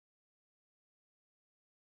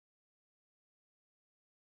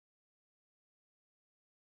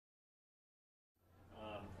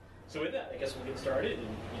So with that, I guess we'll get started and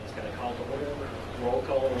just kind of call to order. Roll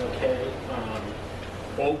call, okay.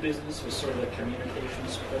 Old business was sort of the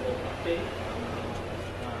communications portal update.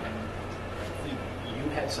 You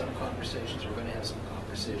had some conversations, we're going to have some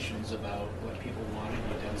conversations about what people wanted.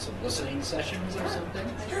 You've done some listening sessions or something?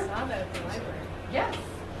 I saw that at the library. Yes.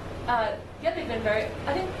 Yeah, they've been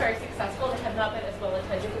very successful. They have not been as well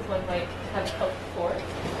attended as one might have hoped for.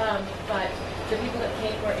 But the people that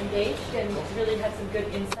came were engaged and really had some good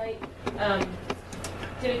insight.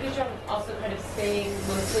 Did a good job of also kind of staying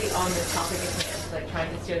mostly on the topic at hand, like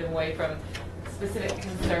trying to steer them away from specific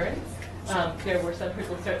concerns. There were some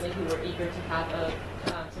people certainly who were eager to have a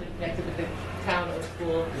sort of connected with the town or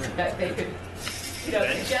school that they could,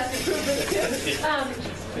 suggest improvements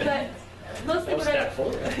to. But mostly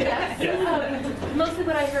mostly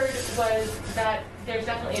what I heard was that there's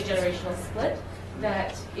definitely a generational split.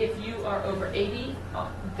 That if you are over 80,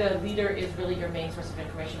 the leader is really your main source of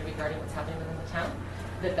information regarding what's happening within the town.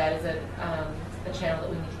 That is a channel that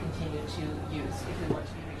we need to continue to use if we want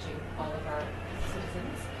to be reaching all of our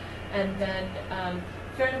citizens. And then a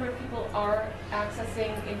fair number of people are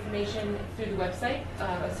accessing information through the website.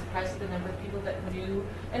 I was surprised at the number of people that knew,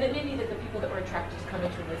 and it may be that the people that were attracted to come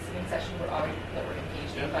into a listening session were already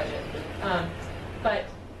engaged in the budget. But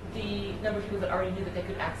the number of people that already knew that they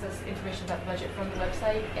could access information about the budget from the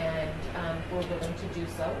website and were willing to do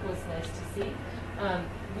so was nice to see.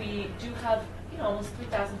 We do have almost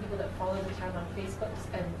 3,000 people that follow the town on Facebook,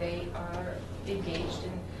 and they are engaged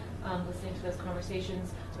in listening to those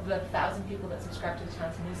conversations. About 1,000 people that subscribe to the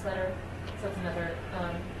town's newsletter. So that's another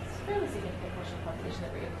fairly significant portion of the population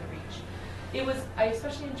that we're able to reach. I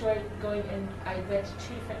especially enjoyed going and I went to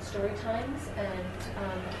 2 different story times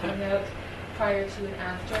and hung out prior to and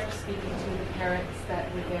after, speaking to the parents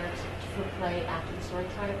that were there for play after the story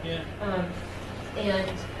time. Yeah.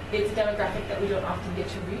 And it's a demographic that we don't often get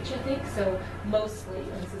to reach, I think. So mostly,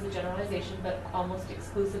 and this is a generalization, but almost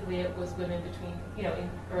exclusively it was women between, in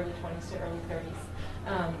early 20s to early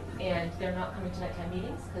 30s. And they're not coming to nighttime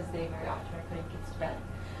meetings because they very often are putting kids to bed.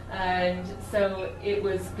 And so it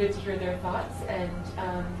was good to hear their thoughts, and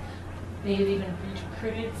they had even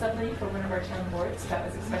recruited somebody for one of our town boards. That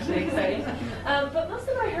was especially exciting. But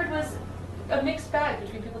mostly what I heard was a mixed bag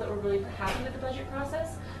between people that were really happy with the budget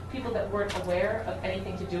process, people that weren't aware of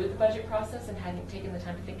anything to do with the budget process and hadn't taken the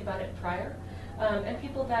time to think about it prior, and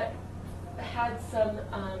people that had some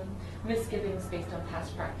misgivings based on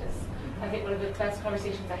past practice. I think one of the best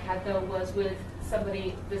conversations I had, though, was with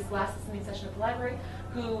somebody this last listening session at the library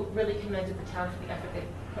who really commended the town for the effort they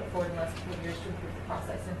put forward in the last couple of years to improve the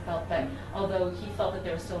process, and felt that although he felt that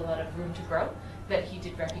there was still a lot of room to grow, that he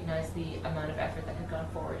did recognize the amount of effort that had gone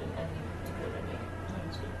forward and the improvement made.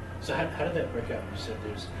 So how did that break out? You said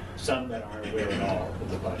there's some that aren't aware at all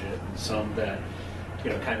of the budget, and some that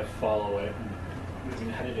kind of follow it.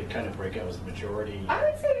 And how did it kind of break out? Was the majority? I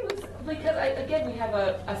would say it was because again we have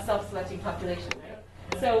a self-selecting population,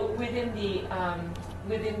 right? So within the I'm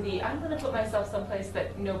going to put myself someplace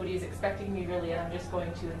that nobody is expecting me really, and I'm just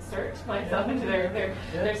going to insert myself into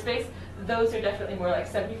their space. Those are definitely more like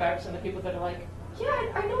 75% of the people that are like,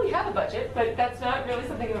 yeah, I know we have a budget, but that's not really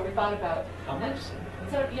something that we thought about. How much?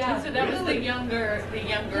 So yeah, so that was the younger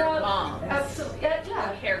moms, absolutely,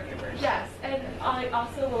 yeah, caregivers. Yes, and I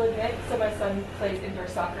also will admit, so my son plays indoor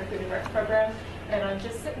soccer through the rec program, and I'm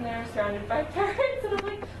just sitting there surrounded by parents, and I'm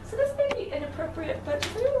like, so this may be inappropriate, but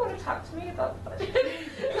does anyone want to talk to me about the budget?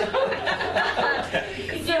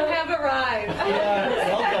 You have arrived.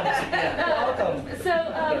 Welcome. So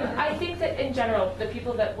I think that in general, the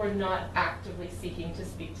people that were not actively seeking to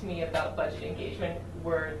speak to me about budget engagement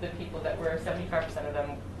were the people that were 75% of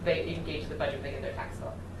them, they engage the budget when they get their tax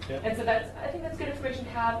bill. Yeah. And so I think that's good information to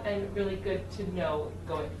have and really good to know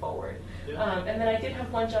going forward. Yeah. And then I did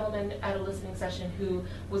have one gentleman at a listening session who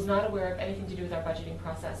was not aware of anything to do with our budgeting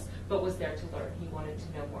process, but was there to learn. He wanted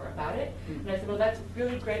to know more about it. And I said, well, that's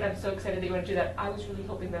really great. I'm so excited that you want to do that. I was really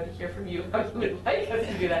hoping, though, to hear from you how you would like us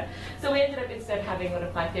to do that. So we ended up instead having one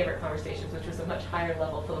of my favorite conversations, which was a much higher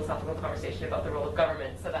level philosophical conversation about the role of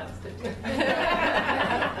government. So that was good.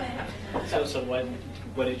 So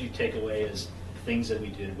what did you take away as things that we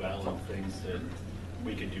did well and things that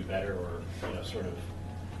we could do better, or sort of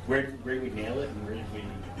where did we nail it, and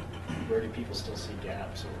where do people still see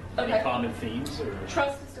gaps, or any common themes? Or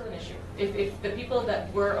trust is still an issue. If the people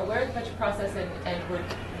that were aware of the budget process and were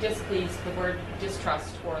displeased, the word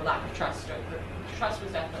distrust or lack of trust, or trust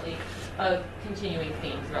was definitely a continuing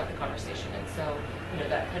theme throughout the conversation. And so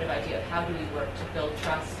that kind of idea of how do we work to build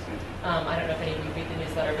trust. I don't know if any of you read the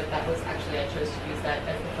newsletter, but that was actually, I chose to use that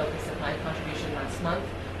as the focus of my contribution last month,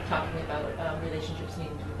 talking about relationships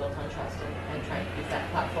needing to be built on trust and trying to use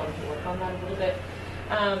that platform to work on that a little bit.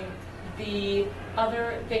 The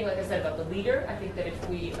other thing, like I said, about the leader, I think that if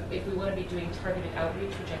we want to be doing targeted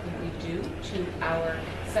outreach, which I think we do, to our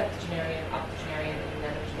septuagenarian, octogenarian,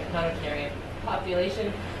 and nonagenarian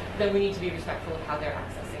population, then we need to be respectful of how they're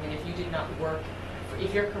accessing. And if you did not work,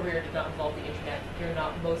 if your career did not involve the internet, you're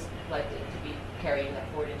not most likely to be carrying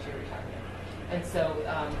that forward into your retirement. And so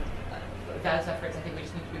those efforts, I think we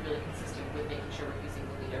just need to be really consistent with making sure we're using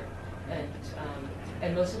the leader.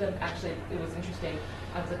 And most of them, actually, it was interesting.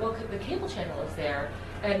 I was like, well, the cable channel is there.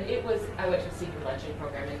 And it was, I went to a senior luncheon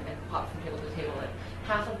program and popped from table to table. And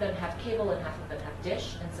half of them have cable and half of them have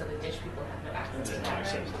dish. And so the dish people have no access to that.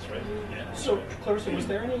 That's right. Yeah. So, Clarissa, was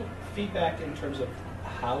there any feedback in terms of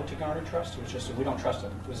how to garner trust? It was just that we don't trust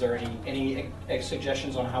them. Was there any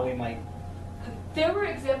suggestions on how we might? There were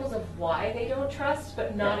examples of why they don't trust,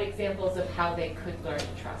 but not examples of how they could learn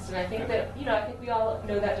to trust. And I think that, I think we all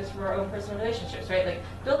know that just from our own personal relationships, right? Like,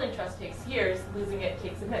 building trust takes years, losing it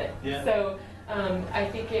takes a minute. Yeah. So I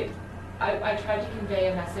think I tried to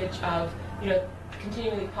convey a message of,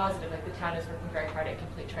 continually positive, like the town is working very hard at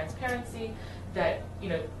complete transparency, that,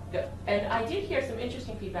 and I did hear some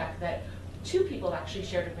interesting feedback that 2 people actually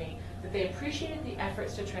shared with me that they appreciated the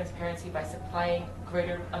efforts to transparency by supplying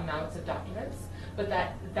greater amounts of documents, but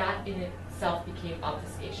that in itself became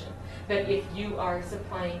obfuscation. That if you are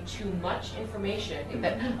supplying too much information,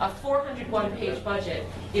 that a 401-page budget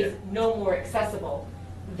is no more accessible,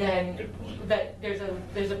 then that there's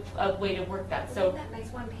a way to work that. So that nice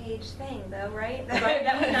 1-page thing, though, right? Right.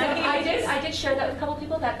 That was nice. I did share that with a couple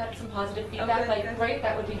people that got some positive feedback. Good. Great,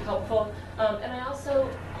 that would be helpful. And I also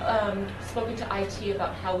spoken to IT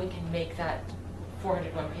about how we can make that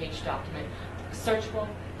 401-page document searchable,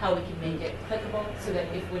 how we can make it clickable, so that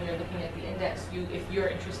if when you're looking at the index, if you're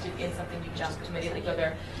interested in something, you just immediately go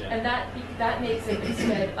there. Yeah. And that makes it,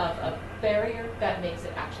 instead of a barrier, that makes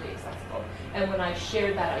it actually accessible. And when I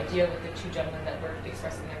shared that idea with the 2 gentlemen that were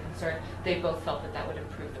expressing their concern, they both felt that would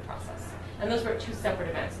improve the process. And those were 2 separate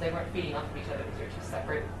events. They weren't feeding off of each other. These were 2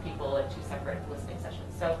 separate people and 2 separate listening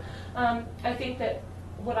sessions. So I think that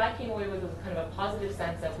what I came away with was kind of a positive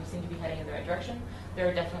sense that we seem to be heading in the right direction. There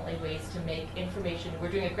are definitely ways to make information.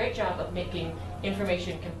 We're doing a great job of making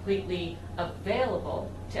information completely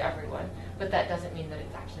available to everyone, but that doesn't mean that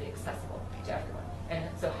it's actually accessible to everyone. And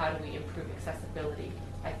so how do we improve accessibility,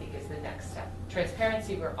 I think, is the next step.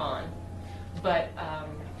 Transparency we're on, but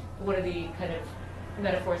one of the kind of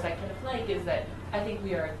metaphors I kind of like is that I think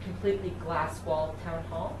we are a completely glass-walled town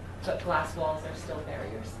hall, but glass walls are still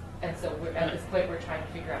barriers. And so at this point, we're trying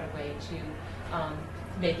to figure out a way to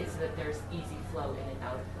make it so that there's easy flow in and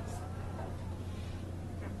out of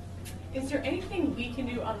this. Is there anything we can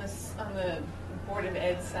do on the Board of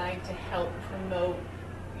Ed side to help promote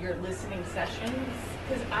your listening sessions?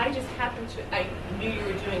 Because I knew you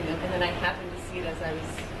were doing them, and then I happened to see it as I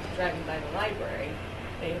was driving by the library.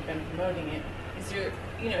 They have been promoting it. Is there,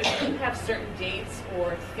 if you have certain dates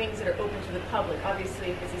or things that are open to the public,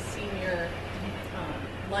 obviously if it's a senior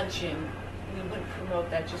luncheon, we wouldn't promote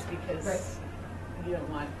that just because you don't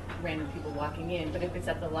want random people walking in. But if it's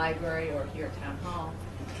at the library or here at Town Hall.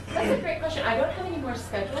 That's a great question. I don't have any more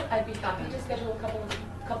scheduled. I'd be happy to schedule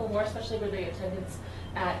a couple more, especially with the attendance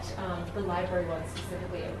at the library one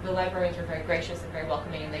specifically. The librarians were very gracious and very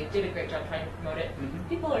welcoming, and they did a great job trying to promote it.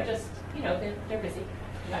 People are just, they're busy.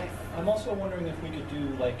 Nice. I'm also wondering if we could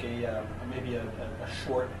do like maybe a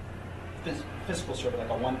short physical survey,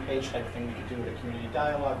 like a 1-page type thing. We could do it at community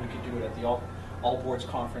dialogue. We could do it at the all boards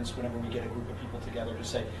conference whenever we get a group of people together to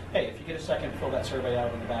say, hey, if you get a second, fill that survey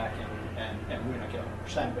out in the back, and we may not get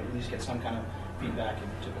 100%, but at least get some kind of feedback, and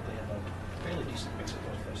typically have a fairly decent mix of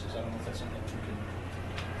those places. I don't know if that's something we can.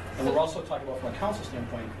 And we're also talking about, from a council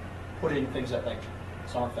standpoint, putting things at like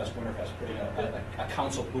Summerfest, Winterfest, putting a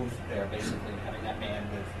council booth there, basically, having that man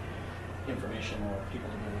with information or people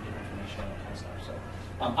to be able to give information and that kind of stuff. So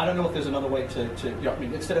I don't know if there's another way to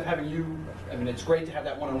instead of having you, it's great to have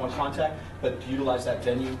that one-on-one contact, but to utilize that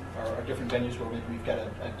venue or different venues where we've got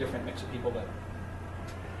a different mix of people that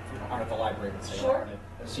aren't at the library, but say Sure. are at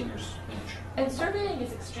a seniors lunch. And surveying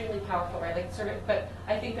is extremely powerful, right? But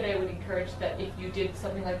I think that I would encourage that if you did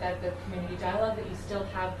something like that, the community dialogue, that you still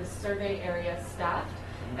have the survey area staffed,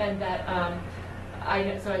 and that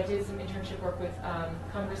So I did some internship work with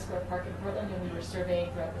Congress Square Park in Portland, and we were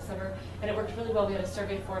surveying throughout the summer, and it worked really well. We had a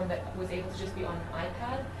survey form that was able to just be on an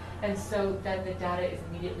iPad, and so then the data is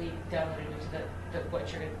immediately downloaded into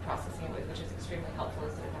what you're going to be processing it with, which is extremely helpful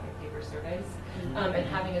instead of having paper surveys. And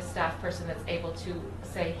having a staff person that's able to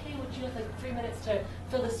say, hey, would you have like 3 minutes to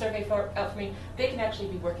fill this survey out for me? They can actually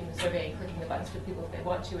be working the survey and clicking the buttons for people if they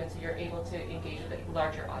want to, and so you're able to engage with a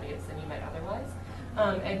larger audience than you might otherwise.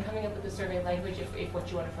 And coming up with the survey language, if what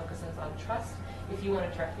you want to focus on is on trust, if you want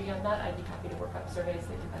to direct me on that, I'd be happy to work up surveys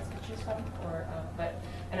that you guys can choose from.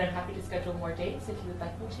 And I'm happy to schedule more dates if you would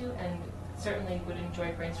like me to, and certainly would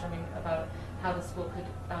enjoy brainstorming about how the school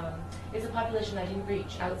could, is a population I didn't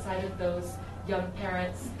reach outside of those young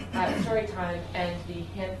parents at story time and the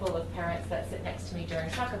handful of parents that sit next to me during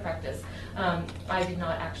soccer practice. I did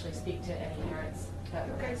not actually speak to any parents.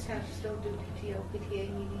 You guys still do PTO,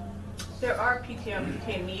 PTA meetings? There are PTO and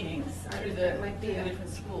PTA meetings through the different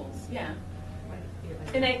schools. Yeah.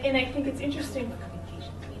 And I think it's interesting.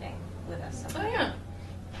 Communications meeting with us. Oh yeah.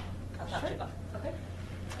 I'll talk to you about. Okay.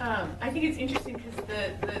 I think it's interesting because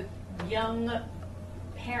the young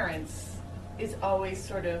parents is always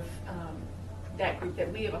sort of that group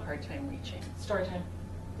that we have a hard time reaching. Story time.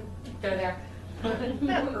 They're there. Early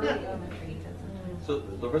elementary. So,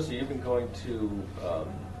 Larissa, you've been going to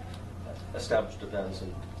established events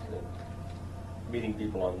and meeting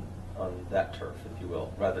people on that turf, if you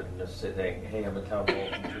will, rather than just saying, hey, I'm a town hall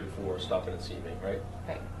from 2 to 4, stop in and see me, right?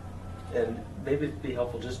 Right. And maybe it'd be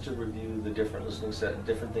helpful just to review the different listening set,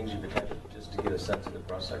 different things you've attended, just to get a sense of the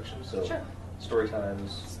cross-section. So, sure. Story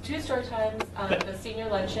times. 2 story times, the senior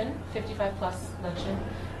luncheon, 55-plus luncheon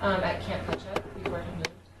at Camp Kutcha before he moved.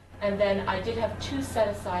 And then I did have 2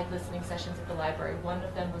 set-aside listening sessions at the library. One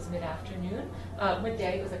of them was mid-afternoon.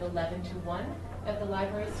 Midday, it was like 11 to 1 at the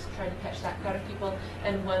libraries, trying to catch that crowd of people.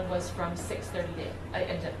 And one was from 6:30 to, I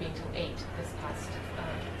ended up being till 8 this past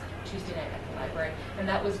Tuesday night at the library. And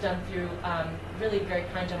that was done through really very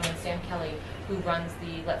kind gentleman, Sam Kelly, who runs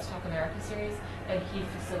the Let's Talk America series, and he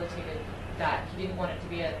facilitated that. He didn't want it to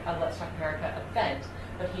be a Let's Talk America event,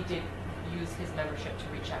 but he did use his membership to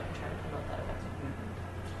reach out and try to promote that event.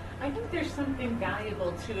 I think there's something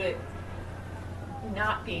valuable to it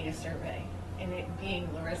not being a survey and it being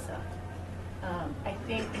Larissa. I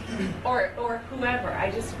think, or whoever.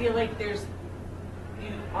 I just feel like you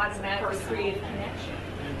automatically create a connection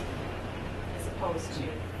as opposed to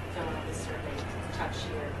filling out the survey to touch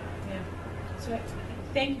here. Yeah. So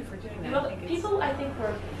thank you for doing that. Well, people, I think,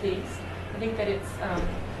 were pleased. I think that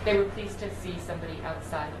they were pleased to see somebody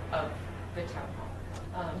outside of the town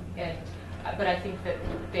hall. But I think that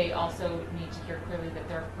they also need to hear clearly that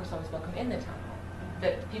they're, of course, always welcome in the town hall.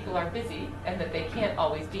 That people are busy and that they can't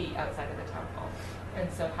always be outside of the town hall.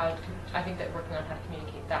 And so I think that working on how to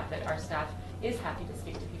communicate that our staff is happy to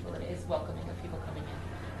speak to people and is welcoming of people coming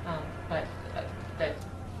in. But that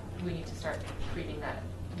we need to start creating that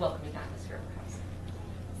welcoming atmosphere, perhaps.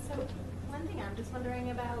 So one thing I'm just wondering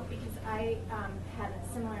about, because I had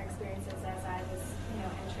similar experiences as I was,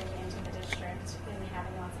 entering into the district and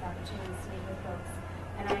having lots of opportunities to meet with folks,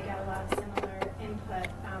 and I got a lot of similar input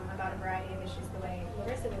about a variety of issues the way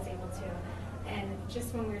Larissa was able to. And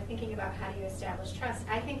just when we were thinking about how do you establish trust,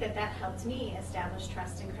 I think that helped me establish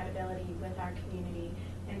trust and credibility with our community.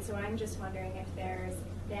 And so I'm just wondering if there's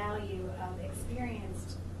value of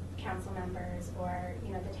experienced council members or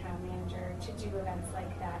the town manager to do events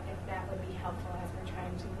like that, if that would be helpful as we're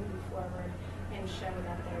trying to move forward and show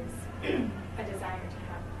that there's a desire to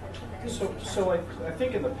have folks. So I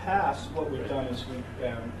think in the past what we've done is we've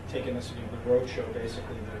taken this, the road show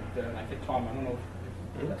basically. And I think Tom, I don't know.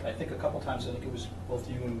 I think a couple times I think it was both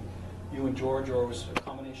you and George, or it was a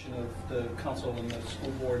combination of the council and the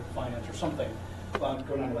school board finance or something. Go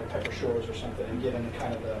down to like Pepper Shores or something and get into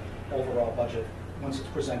kind of the overall budget. Once it's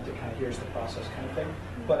presented, kind of here's the process kind of thing.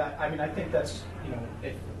 But I mean, I think that's,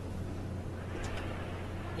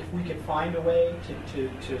 if we could find a way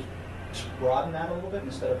to broaden that a little bit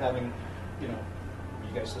instead of having, you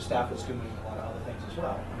guys, the staff is doing a lot of other things as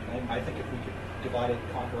well. I mean, I think if we could divide it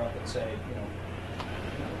and conquer up and say,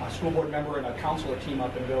 a school board member and a counselor team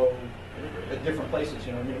up and go at different places,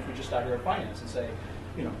 if we just start here at finance and say,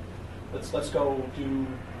 let's go do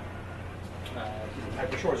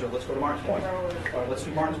Pepper Shores, or let's go to Martin's Point, or let's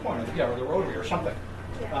do Martin's Point, or the Rotary, or something.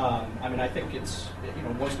 Yeah. I mean, I think it's,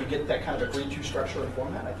 once we get that kind of agreed-to structure and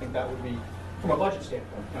format, I think that would be, from a budget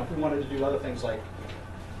standpoint. If we wanted to do other things like,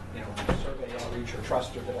 survey outreach or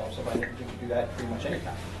trust or develop somebody, I think we could do that pretty much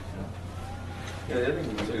anytime. Yeah, the other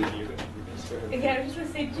thing we do, Yeah, I was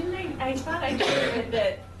just going to say, I thought I heard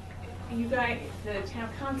that you guys, the town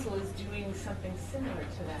council is doing something similar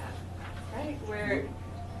to that. right? Where,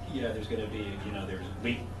 Yeah, there's going to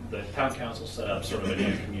be, the town council set up sort of a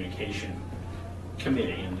new communication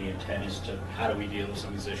committee, and the intent is to, how do we deal with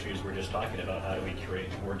some of these issues we're just talking about? How do we create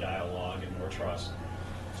more dialogue and more trust?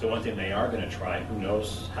 So one thing they are going to try, who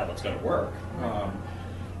knows how it's going to work.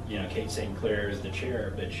 Kate St. Clair is the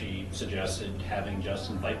chair, but she suggested having just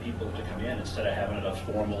invite people to come in instead of having it a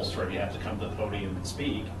formal sort of, you have to come to the podium and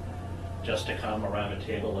speak, just to come around a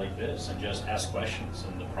table like this and just ask questions.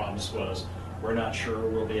 And the promise was, we're not sure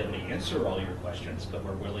we'll be able to answer all your questions, but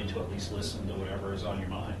we're willing to at least listen to whatever is on your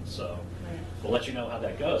mind. So we'll let you know how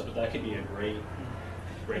that goes, but that could be a great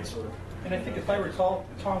sort of. And I think if I recall,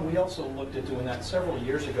 Tom, we also looked at doing that several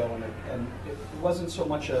years ago, and it wasn't so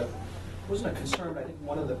much wasn't a concern, but I think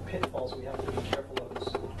one of the pitfalls we have to be careful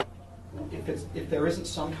of is if there isn't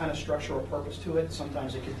some kind of structure or purpose to it,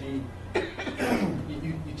 sometimes it could be,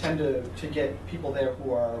 you tend to get people there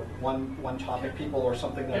who are one topic people or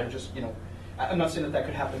something that are just, I'm not saying that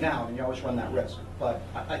could happen now, and you always run that risk. But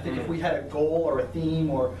I think if we had a goal or a theme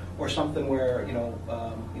or something where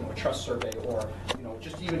a trust survey or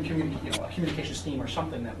just even a communications theme or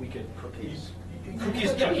something that we could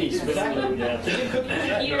Cookies. cookies, Exactly.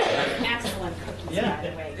 Yeah. You're excellent cookies, by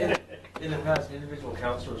the way. In the past, individual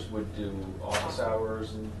counselors would do office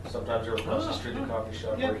hours, and sometimes they were across the street at a coffee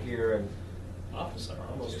shop or here, and Office hours.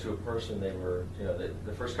 almost to a person, they were,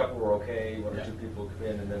 the first couple were okay, one or two people would come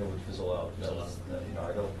in, and then it would fizzle out.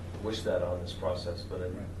 I don't wish that on this process, but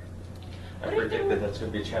I predict that that's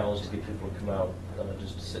going to be a challenge to get people to come out,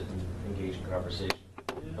 just to sit and engage in conversation.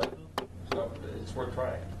 But it's worth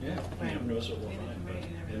trying. Yeah, who knows what we'll find, but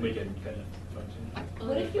then we can kind of function.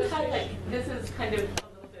 What if you had this is kind of a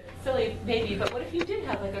little bit silly maybe, but what if you did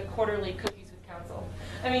have a quarterly cookies with council?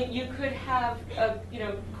 I mean, you could have a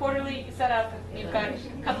quarterly set up. You've got a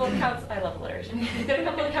couple of I love alliteration. You've got a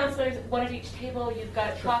couple of counselors, one at each table. You've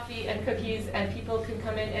got coffee and cookies, and people can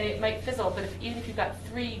come in, and it might fizzle. But even if you've got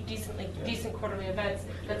 3 decent quarterly events,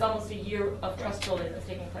 that's almost a year of trust building that's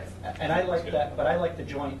taking place. And I like that, but I like the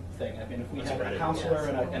joint thing. I mean, if we have a counselor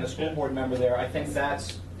and a school board member there, I think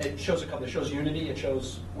it shows it shows unity, it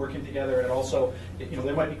shows working together, and also,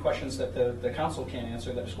 there might be questions that the council can't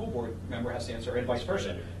answer that a school board member has to answer, and vice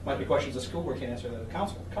versa. Might be questions the school board can't answer that a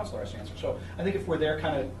counselor has to answer. So I think if we're there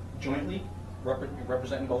kind of jointly,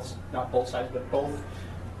 representing not both sides, but both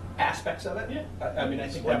aspects of it, I mean, I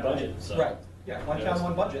think one budget. So. Right. Yeah, one town,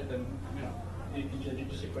 one budget, then,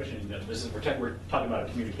 Just a question, we're talking about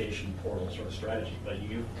a communication portal sort of strategy, but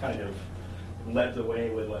you kind of led the way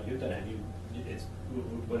with what you've done.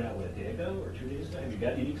 Went out a day ago or 2 days ago? Have you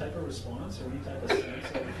got any type of response or any type of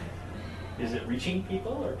sense of, is it reaching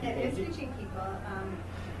people or people? It is reaching people.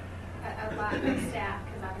 A lot of staff,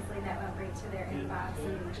 because obviously that went right to their inbox,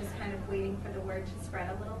 and just kind of waiting for the word to spread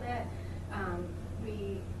a little bit.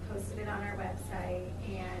 We posted it on our website,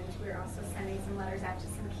 and we're also sending some letters out to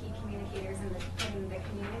some key communicators in the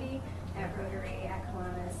community at Rotary, at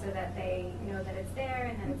Kiwanis, so that they know that it's there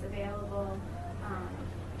and that it's available.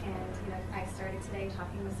 I started today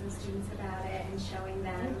talking with some students about it and showing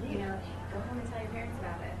them, go home and tell your parents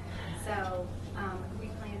about it. So we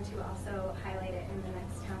plan to also highlight it in the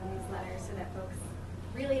next town newsletter so that folks,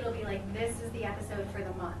 really it'll be like, this is the episode for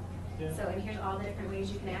the month. Yeah. So, and here's all the different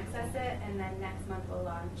ways you can access it, and then next month we'll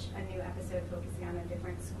launch a new episode focusing on a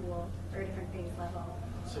different school or a different phase level.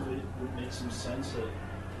 So would it make some sense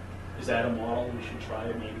is that a model we should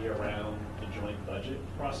try maybe around the joint budget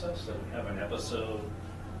process, that we have an episode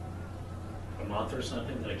a month or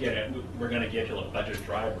something? Again, we're going to get to the budget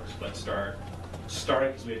drivers, but starting,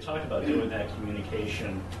 because we had talked about doing that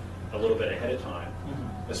communication a little bit ahead of time,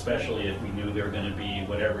 especially if we knew there were going to be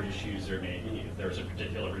whatever issues there may be. If there was a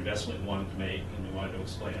particular investment we wanted to make and we wanted to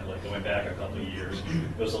explain it, like going back a couple of years,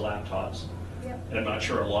 it was the laptops. Yep. And I'm not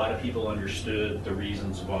sure a lot of people understood the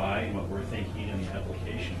reasons why and what we're thinking in the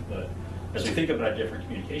application, but as we think about a different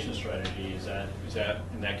communication strategy, is that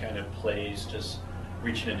in that kind of plays just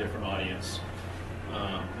reaching a different audience?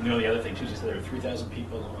 The other thing too is that there are 3,000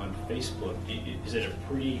 people on Facebook. Is it a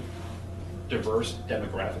pretty diverse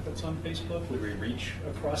demographic that's on Facebook? Would we reach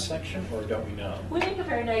a cross section, or don't we know? We make a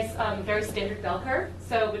very nice, very standard bell curve.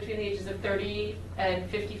 So between the ages of 30 and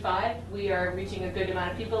 55, we are reaching a good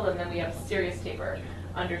amount of people, and then we have a serious taper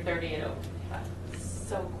under 30 and over 55.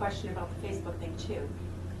 So question about the Facebook thing too.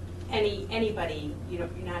 Anybody, you're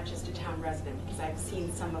not just a town resident, because I've seen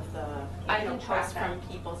some of the posts from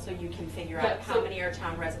people, so you can figure out how many are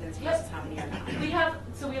town residents versus how many are not. We have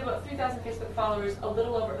about 3,000 Facebook followers. A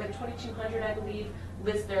little over, 2,200, I believe,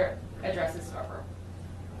 list their address in Scarborough.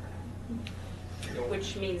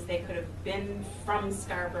 Which means they could have been from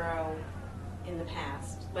Scarborough in the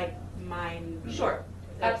past, like mine. Sure.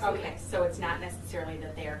 Absolutely. Okay, so it's not necessarily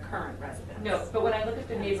that they are current residents. No, but when I look at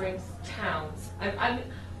the neighboring towns,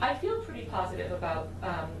 I feel pretty positive about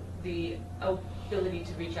the ability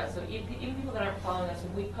to reach out. So even people that aren't following us,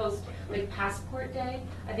 when we post like Passport Day,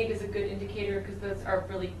 I think is a good indicator because those are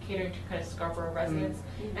really catering to kind of Scarborough residents.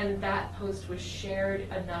 Mm-hmm. And that post was shared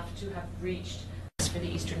enough to have reached for the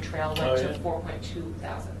Eastern Trail Oh, went yeah. to 4.2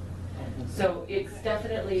 thousand. So it's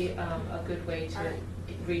definitely a good way to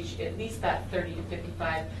reach at least that 30 to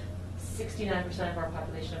 55. 69% of our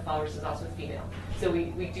population of followers is also female. So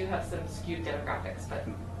we do have some skewed demographics, but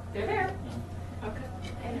they're there. Okay.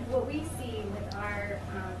 And what we see with our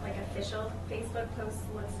like official Facebook posts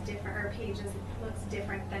looks different, or pages looks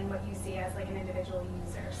different than what you see as like an individual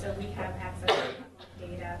user. So we have access to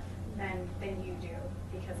data than you do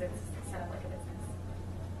because it's set up like a business.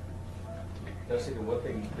 I was thinking one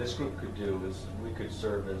thing this group could do is we could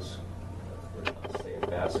serve as, I'll say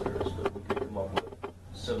ambassadors, but we could come up with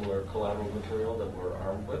similar collateral material that we're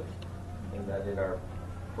armed with, and that in our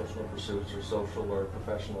personal pursuits or social or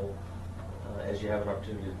professional, as you have an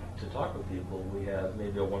opportunity to talk with people, we have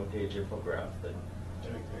maybe a one-page infograph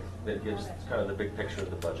that gives kind of the big picture of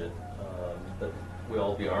the budget. But we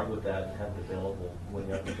all be armed with that and have it available when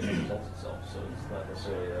the opportunity presents itself. So it's not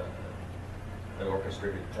necessarily an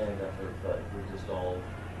orchestrated planned effort, but we just all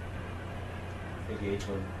engage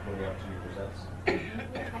when the opportunity presents.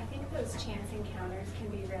 I think those chance encounters can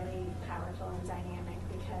be really powerful and dynamic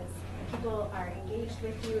because people are engaged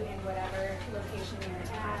with you in whatever location you're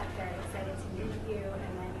at. They're excited to meet you,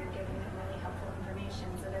 and then you're giving them really helpful information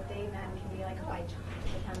so that they then can be like, oh, I talked to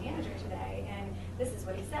the town manager today, and this is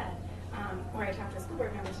what he said. Or I talked to a school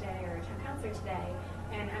board member today, or a town councilor today.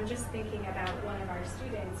 And I'm just thinking about one of our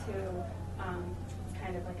students who, it's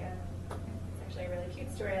kind of like it's actually a really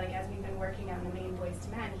cute story. Like, as we've been working on the Maine Boys to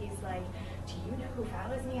Men, he's like, do you know who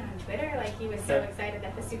follows me on Twitter? Like, he was so excited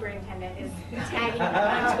that the superintendent is tagging him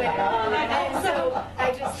on Twitter. And so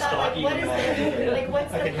I just thought, like,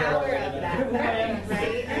 what's the power of that,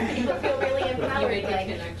 right? And people feel really empowered. You made that Like,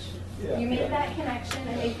 connection. you made that connection,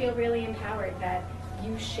 and they feel really empowered that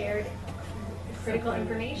you shared critical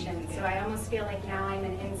information. So I almost feel like now I'm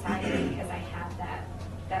an insider because I have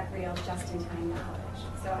that real just-in-time knowledge.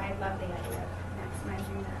 So I love the idea of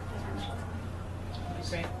maximizing that potential.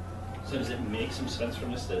 Great. So does it make some sense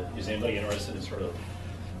from this that, is anybody interested in sort of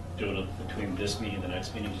doing it between this meeting and the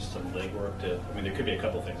next meeting, just some legwork to, I mean, there could be a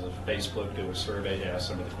couple things. If Facebook do a survey, ask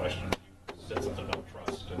some of the questions, said something about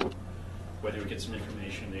trust, and whether we get some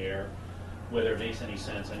information there, whether it makes any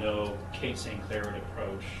sense. I know Kate St. Clair would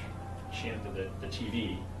approach the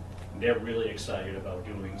TV. They're really excited about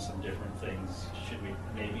doing some different things. Should we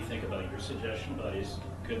maybe think about your suggestion, buddies?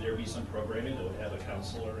 Could there be some programming that would have a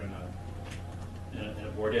counselor and a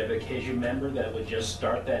board advocation member that would just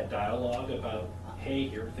start that dialogue about, hey,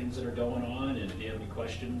 here are things that are going on, and if you have any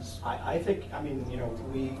questions? I think, I mean, you know,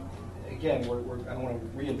 again, I don't want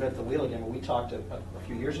to reinvent the wheel again, but we talked a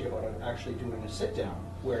few years ago about actually doing a sit-down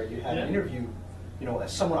where you had an interview, you know,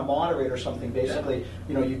 as someone, a moderator or something, basically,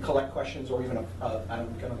 you know, you collect questions, or even I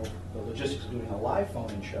don't know the logistics of doing a live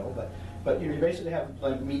phone-in show, but you know, you basically have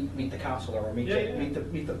like meet the counselor or meet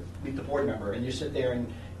the board member, and you sit there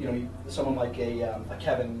and, you know, someone like a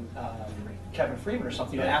Kevin Freeman or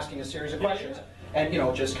something, you know, asking a series of questions, and, you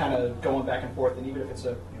know, just kind of going back and forth, and even if it's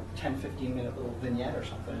a 10-15 minute little vignette or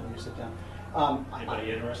something when you sit down.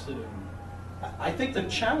 Anybody interested in? I think the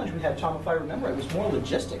challenge we had, Tom, if I remember, it was more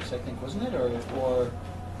logistics, I think, wasn't it? Or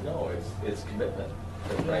No, it's commitment,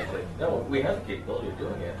 quite frankly. No, we have the capability of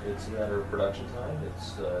doing it. It's a matter of production time.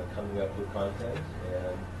 It's coming up with content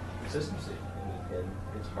and consistency. And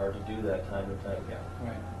it's hard to do that time and time again.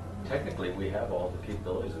 right. Technically, we have all the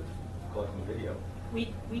capabilities of collecting video.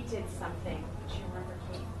 We did something, do you remember,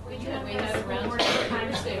 Kate? We had a roundtable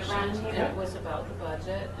conversation, and it was about the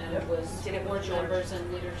budget, and it was Did it with board George? members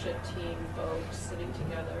and leadership team folks sitting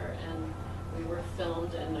together, and we were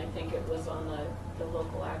filmed, and I think it was on the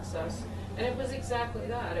local access. And it was exactly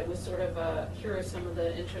that. It was sort of here are some of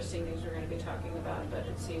the interesting things we're going to be talking about in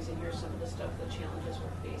budget season. Here's some of the stuff, the challenges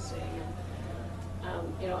we're facing.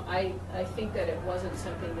 And, you know, I think that it wasn't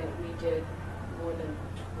something that we did more than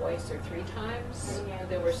twice or three times. Yeah,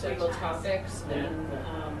 There were 3 several times. topics, and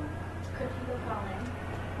Could people call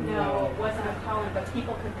in? No, it wasn't a call-in, but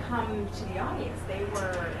people could come to the audience. They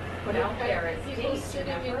were put out there as people dates, sitting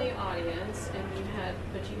in remember? the audience, and you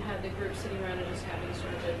had the group sitting around and just having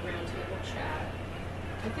sort of a roundtable chat.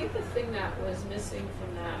 I think the thing that was missing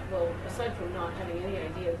from that, well, aside from not having any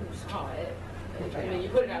idea who saw it, I mean, you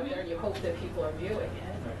put it out there and you hope that people are viewing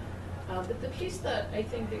it. But the piece that I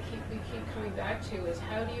think that we keep coming back to is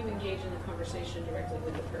how do you engage in the conversation directly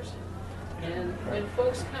with the person? And when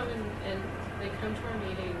folks come and they come to our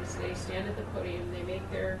meetings, they stand at the podium, they make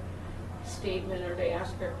their statement or they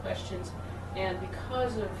ask their questions, and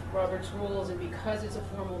because of Robert's rules and because it's a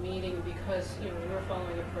formal meeting, and because we're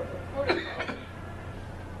following a protocol,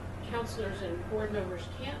 counselors and board members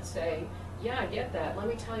can't say, yeah, I get that, let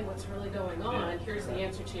me tell you what's really going on, here's the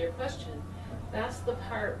answer to your question. That's the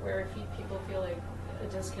part where people feel like a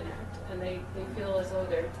disconnect, and they feel as though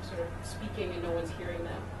they're sort of speaking and no one's hearing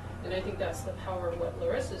them. And I think that's the power of what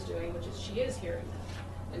Larissa's doing, which is she is hearing them,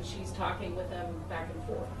 and she's talking with them back and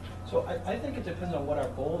forth. So I think it depends on what our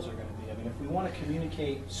goals are going to be. I mean, if we want to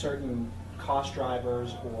communicate certain cost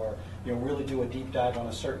drivers, or really do a deep dive on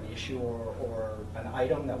a certain issue or an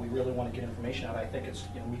item that we really want to get information out, I think it's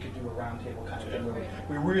we could do a roundtable kind of thing where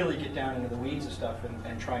we really get down into the weeds of stuff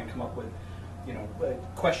and try and come up with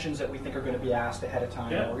questions that we think are going to be asked ahead of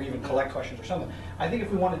time, or even collect questions or something. I think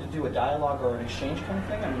if we wanted to do a dialogue or an exchange kind of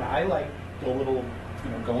thing, I mean, I like the little,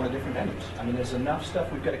 going to different venues. I mean, there's enough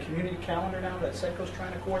stuff. We've got a community calendar now that SEDCO's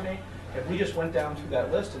trying to coordinate. If we just went down through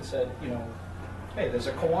that list and said, hey, there's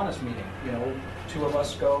a Kiwanis meeting, two of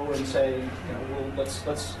us go and say, well,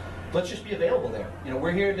 let's just be available there.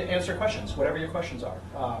 We're here to answer questions, whatever your questions are.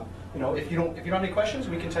 If you don't have any questions,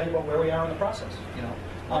 we can tell you about where we are in the process.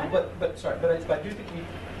 But I do think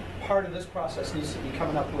part of this process needs to be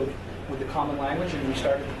coming up with the common language, and we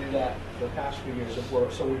started to do that the past few years.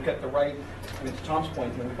 So we've got the right, to Tom's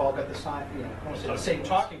point, we've all got the same, I don't want to say the same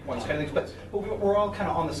talking points kind of things, but we're all kind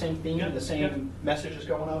of on the same theme, and the same message is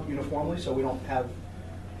going out uniformly, so we don't have,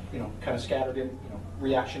 kind of scattered in,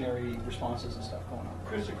 reactionary responses and stuff going on.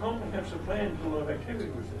 Chris, a comprehensive plan to a lot of activity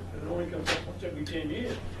with this. It only comes up once every 10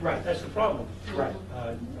 years. Right. That's the problem. Right.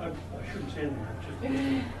 I shouldn't say that.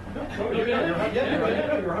 No, you're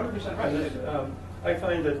 100% right. I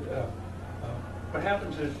find that what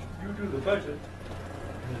happens is you do the budget,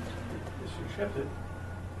 and it's accepted,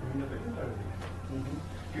 and you never hear out of it.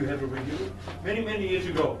 You have a review. Many, many years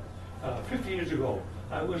ago, 50 years ago,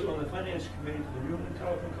 I was on the finance committee for the New England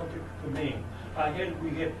Telephone Company for Maine.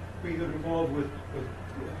 We got involved with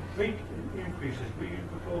rate increases. We got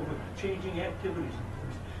involved with changing activities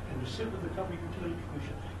and to sit with the Public Utility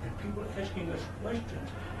Commission and people asking us questions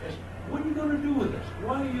as, what are you going to do with this?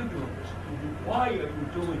 Why are you doing this? Why are you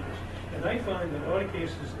doing this? And I find that in a lot of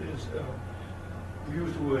cases is we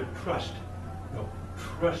use the word trust. No,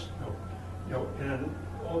 trust, no. And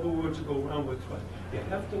all the words that go around with trust. You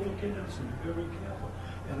have to look into this and be very careful.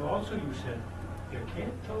 And also you said, you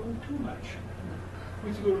can't tell them too much. We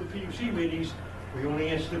used to go to the PUC meetings, we only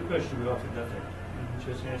answer the question, we offer nothing.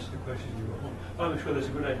 You just answer the question, you go home. I'm sure that's a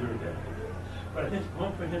good idea to that. But I think the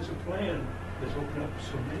comprehensive plan has opened up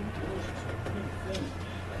so many doors, so many things.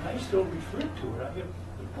 And I still refer to it. I get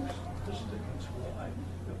the books, this is against why. It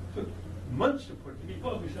took months to put it.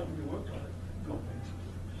 Probably something we worked on it.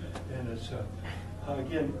 And it's,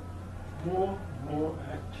 again, more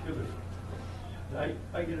activity. And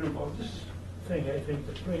I get involved. This is the thing I think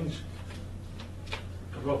that brings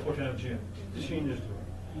the Gulfport Town Gym, the seniors do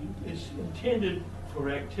it. It's intended for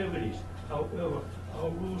activities. However, our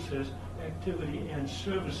rule says activity and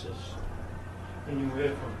services.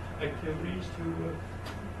 Anywhere from activities to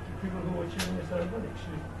people who are chilling with athletics.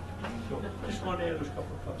 So just want to add those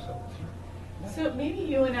couple of thoughts out. So maybe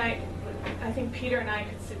you and I think Peter and I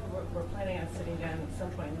could sit, we're planning on sitting down at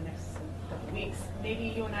some point in the next couple of weeks. Maybe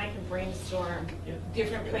you and I can brainstorm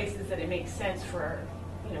different places that it makes sense for,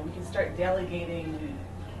 we can start delegating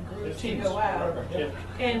groups to go out.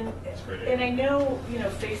 And I know,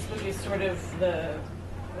 Facebook is sort of the,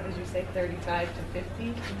 what did you say, 35 to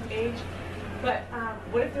 50 age? But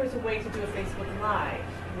what if there was a way to do a Facebook Live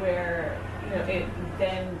where, it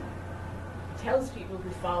then tells people who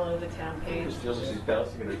follow the town page. It feels like she's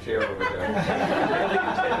bouncing in her chair over there.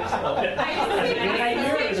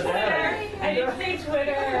 I didn't say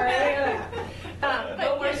Twitter.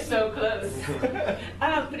 But we're so close.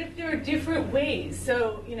 But if there are different ways,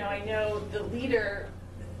 so, I know the leader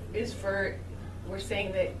is we're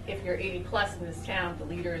saying that if you're 80 plus in this town, the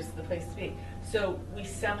leader is the place to be. So we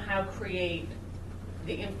somehow create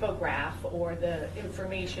the infograph or the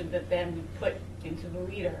information that then we put into the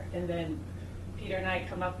leader, and then Peter and I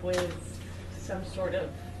come up with some sort of,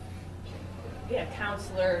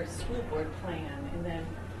 counselor, school board plan, and then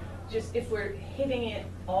just if we're hitting it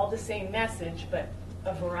all the same message, but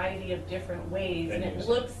a variety of different ways, and it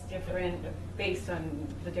looks different based on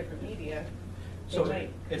the different media. So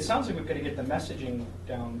it sounds like we've got to get the messaging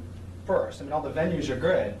down first. I mean, all the venues are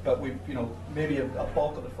good, but maybe a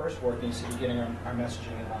bulk of the first work needs to be getting our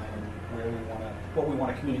messaging in line and what we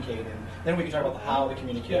want to communicate, and then we can talk about how to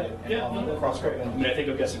communicate it and how to cross-reference. I think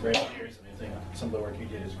we've got some great ideas, and I think some of the work you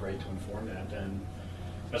did is great to inform that. And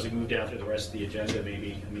as we move down through the rest of the agenda,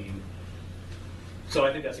 maybe, I mean, so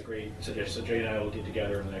I think that's a great suggestion. So Jay and I will get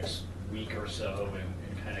together in the next week or so and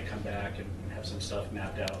kind of come back and have some stuff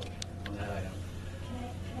mapped out on that item.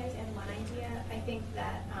 Can I just add one idea? I think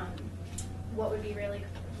that what would be really,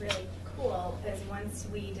 really cool is once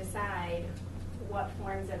we decide what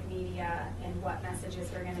forms of media and what messages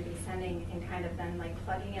we're going to be sending, and kind of then like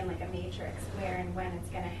plugging in like a matrix where and when it's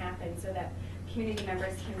going to happen, so that community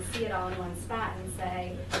members can see it all in one spot and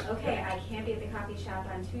say, okay, I can't be at the coffee shop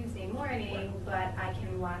on Tuesday morning, but I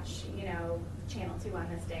can watch, you know, Channel 2 on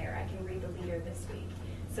this day, or I can read the leader this week.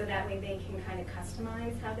 So that way they can kind of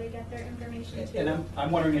customize how they get their information too. And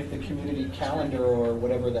I'm wondering if the community calendar or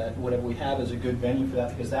whatever we have is a good venue for that,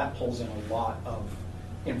 because that pulls in a lot of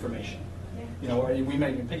information. Yeah. You know, or we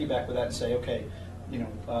may even piggyback with that and say, okay, you know,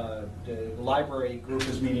 the library group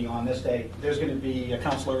is meeting on this day. There's going to be a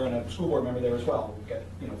counselor and a school board member there as well. We've got,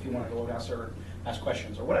 you know, if you want to go ask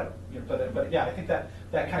questions or whatever. You know, but yeah, I think that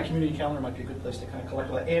kind of community calendar might be a good place to kind of collect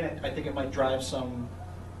all that, and I think it might drive some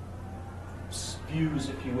views,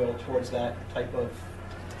 if you will, towards that type of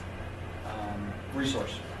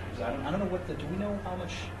resource. I don't know do we know how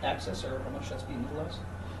much access or how much that's being utilized?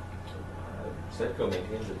 Setco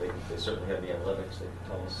maintains it. They certainly have the analytics. They can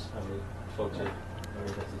tell us how many folks are at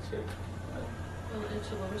stake. Well, and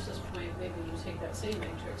to Larissa's point, maybe you take that same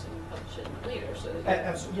matrix and you publish it later, so that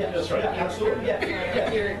Absolutely, yeah, That's right. Yeah, absolutely,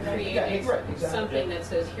 yeah. you're creating right, exactly. something that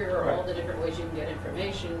says, here are all Right. the different ways you can get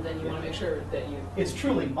information, then you want to make sure that you, It's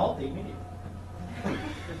truly multimedia.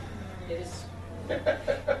 it is,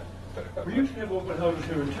 We used to have open houses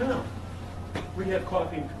here in town. We had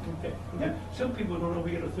coffee. Yeah. Some people don't know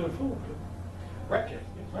we get a third floor. Right. Okay.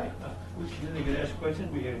 Right. They could ask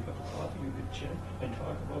questions, we had a cup of coffee, you could chat and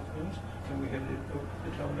talk about things, and we had the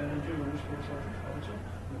town manager and the school social council,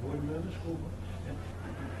 and the board member of the school board. And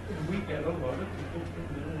we had a lot of people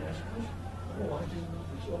come in and ask us, oh, I didn't know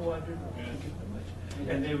this, oh, I didn't know this, thank you very much.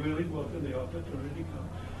 And they really welcome the opportunity to come.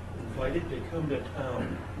 Invited, they come to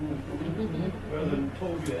town. Rather than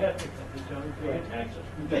told you had to come to town and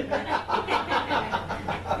pay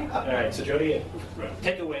taxes. All right, so Jody,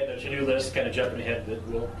 take away the to-do list, kind of jumping ahead, that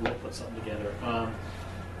we'll put something together.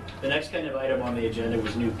 The next kind of item on the agenda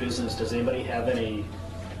was new business. Does anybody have any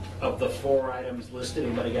of the 4 items listed?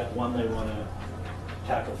 Anybody got one they want to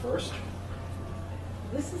tackle first?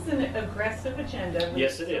 This is an aggressive agenda. We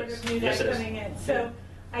Yes, it sort is. of knew Yes, that it is. coming in. So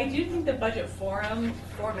I do think the budget forum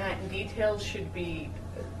format and details should be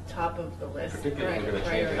top of the list. Particularly if we're going to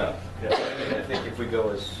change it up. Yeah. I think if we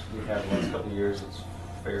go as we have the last couple of years, it's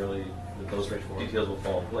fairly, those details will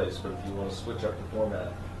fall in place. But if you want to switch up the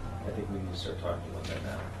format, I think we need to start talking about that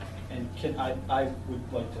now. And I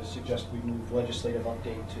would like to suggest we move legislative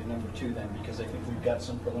update to number 2 then, because I think we've got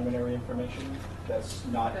some preliminary information that's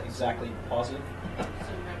not exactly positive.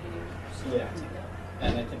 some revenue. Yeah.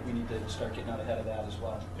 And I think we need to start getting out ahead of that as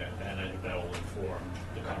well. Yeah, and I think that will inform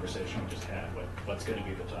the conversation we just had, what's going to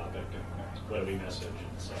be the topic and what do we message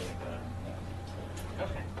and stuff like that.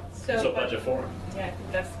 Okay. So budget forum. Yeah, I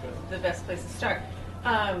think that's the best place to start.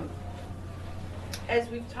 As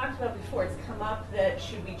we've talked about before, it's come up that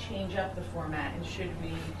should we change up the format, and should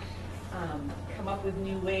we come up with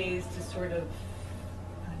new ways to sort of,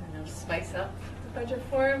 I don't know, spice up the budget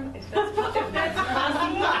forum, if that's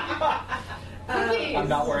possible. I'm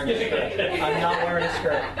not wearing a skirt. I'm not wearing a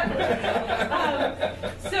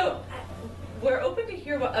skirt. So we're open to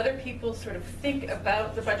hear what other people sort of think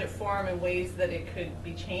about the budget forum and ways that it could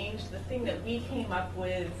be changed. The thing that we came up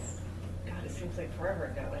with, God, it seems like forever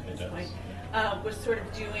ago at this point, was sort of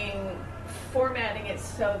formatting it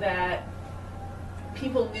so that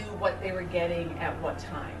people knew what they were getting at what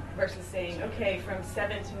time, versus saying, okay, from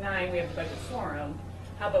 7 to 9 we have the budget forum.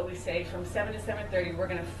 How about we say from 7 to 7:30 we're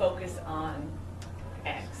going to focus on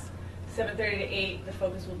X. 7:30 to 8 the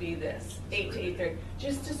focus will be this. 8 to 8:30,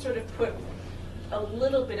 just to sort of put a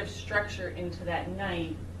little bit of structure into that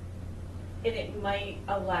night, and it might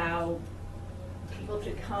allow people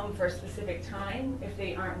to come for a specific time if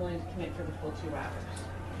they aren't willing to commit for the full 2 hours.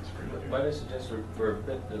 Might I suggest we're a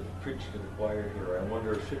bit of preaching to the choir here. I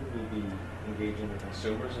wonder, shouldn't we be engaging the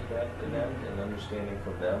consumers in that and understanding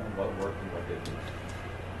from them what worked and what didn't?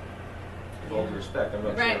 With all due respect, I'm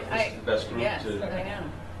not sure if this is the best group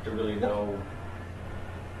to really know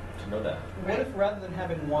that. What if rather than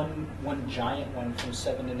having one giant one from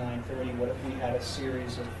 7 to 9:30, what if we had a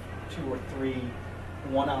series of 2 or 3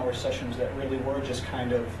 1-hour sessions that really were just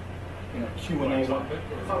kind of, Q&A,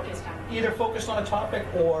 Focused on. either focused on a topic,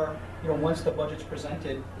 or once the budget's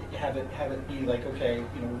presented, have it be like, okay,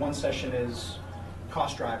 one session is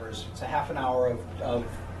cost drivers. It's a half an hour of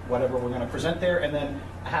whatever we're going to present there, and then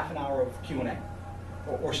a half an hour of Q&A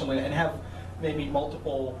or something, and have maybe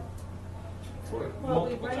multiple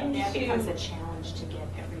run That times. becomes a challenge to get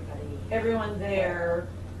everyone there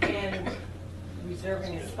and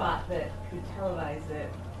reserving a spot that could televise it.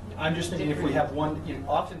 I'm just thinking if we have one,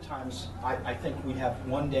 oftentimes I think we have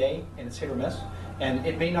one day and it's hit or miss. And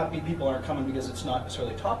it may not be people aren't coming because it's not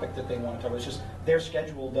necessarily a topic that they want to cover. It's just their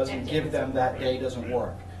schedule doesn't give them that day, doesn't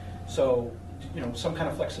work. So, some kind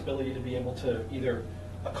of flexibility to be able to either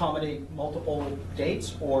accommodate multiple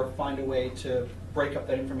dates or find a way to break up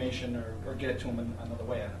that information or get it to them in another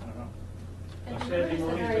way. I don't know. And remember, it's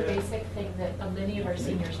a very basic thing that many of our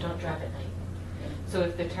seniors don't drive at night. So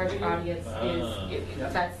if the target audience is,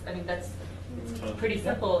 that's pretty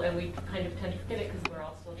simple, and we kind of tend to forget it because we're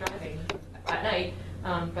all still driving at night,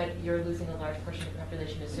 but you're losing a large portion of the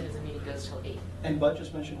population as soon as the meeting goes till 8. And Bud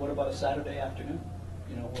just mentioned, what about a Saturday afternoon?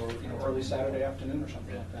 Or early Saturday afternoon or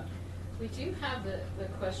something like that. We do have the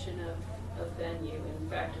question of venue. In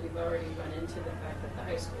fact, we've already run into the fact that the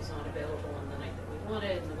high school's not available on the night that we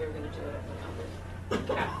wanted, and we were going to do it at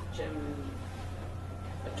the Cap Gym.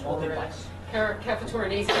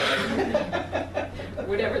 Cafeteria,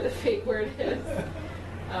 whatever the fake word is.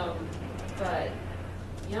 But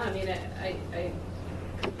yeah, I mean, I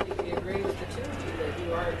completely agree with the two of you that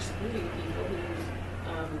you are excluding people who,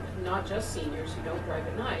 not just seniors who don't drive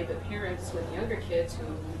at night, but parents with younger kids who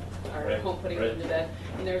are home putting them to bed.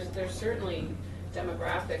 And there's certainly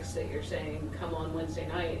demographics that you're saying come on Wednesday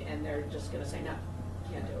night, and they're just going to say no,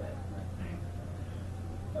 can't do it.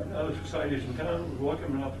 Other societies in town would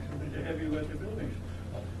welcome an opportunity to have you at their buildings.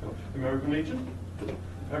 American Legion,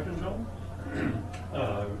 Veterans Home,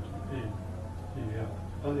 the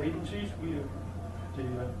other agencies, the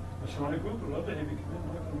Masonic Group would love to have you come in,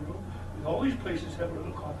 knock on the door. All these places have a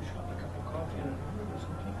little coffee shop, a cup of coffee, and a burger or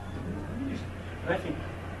something. And I think,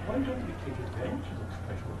 why don't we take advantage of those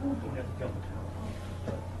special? We don't have to come to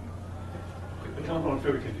town. The town is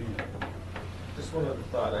very convenient. Just one other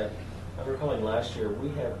thought. I'm recalling last year, we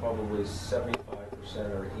had probably 75%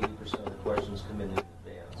 or 80% of the questions come in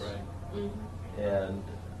advance. Right. Mm-hmm. And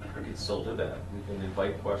we could still do that. We can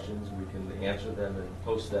invite questions, we can answer them and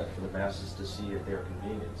post that for the masses to see at their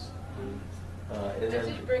convenience. I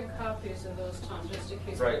did bring copies of those, Tom, just in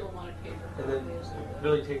case people wanted paper and copies. then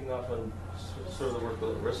really taking off on sort of the work that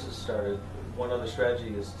Larissa started, one other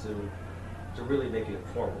strategy is to really make it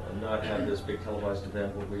formal and not have this big televised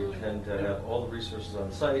event where we tend to have all the resources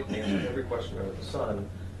on site and answer every question under the sun,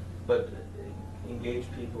 but engage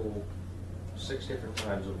people 6 different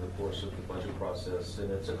times over the course of the budget process,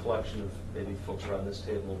 and it's a collection of maybe folks around this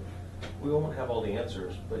table. We won't have all the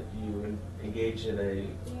answers, but you engage in a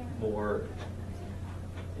more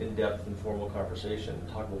in-depth and formal conversation,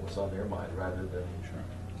 talk about what's on their mind rather than.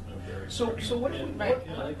 So what if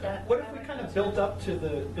we kind of built up to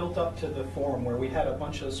the forum where we had a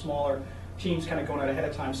bunch of smaller teams kind of going out ahead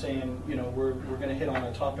of time saying, we're going to hit on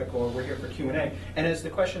a topic or we're here for Q&A, and as the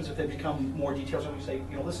questions, if they become more details, and we say,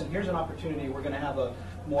 listen, here's an opportunity, we're going to have a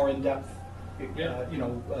more in-depth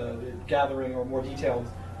gathering or more detailed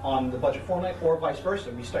on the budget format, or vice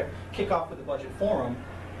versa. We kick off with the budget forum,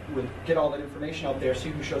 get all that information out there, see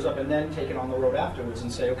who shows up, and then take it on the road afterwards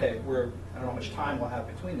and say, okay, I don't know how much time we'll have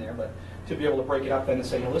between there, but to be able to break it up then and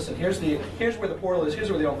say, listen, here's where the portal is,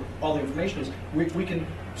 here's where all the information is. We can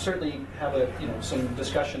certainly have some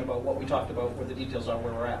discussion about what we talked about, what the details are,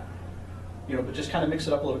 where we're at. But just kind of mix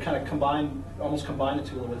it up a little, kind of almost combine the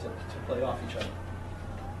two a little bit to play off each other.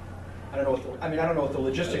 I don't know what the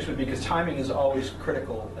logistics would be, because timing is always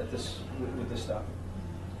critical with this stuff.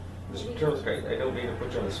 Mr. Turles, I don't mean to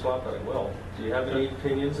put you on the spot, but I will. Do you have any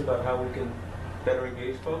opinions about how we can better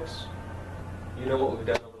engage folks? You know what we've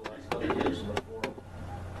done over the last couple of years in the forum.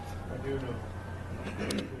 I do know.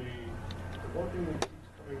 The one thing that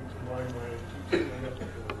keeps coming to my mind, keeps coming up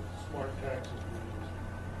with the smart taxes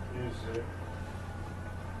is that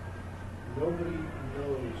nobody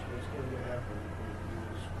knows what's going to happen with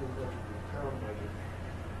the school budget and the town budget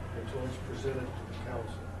until it's presented to the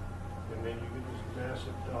council. And then you get this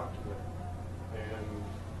massive document, and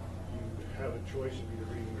you have a choice of either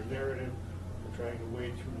reading the narrative or trying to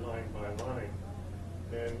wade through line by line.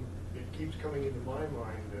 And it keeps coming into my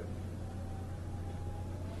mind that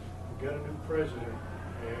we got a new president,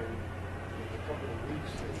 and in a couple of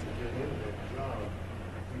weeks that he's been in that job,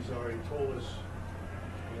 he's already told us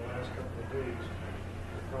in the last couple of days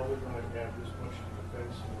we're probably not going to have this much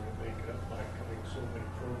defense, and we're going to make it up by cutting so many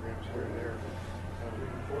programs here and there. We're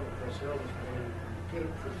important for ourselves, and we get a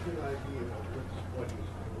pretty good idea of what this budget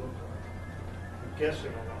is going to look like. We're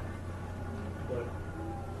guessing a lot, but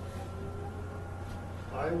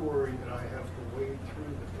I worry that I have to wade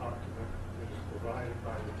through the document that is provided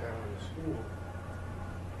by the town and the school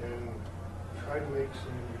and try to make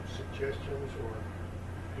some suggestions or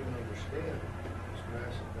even understand this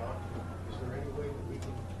massive document. Is there any way that we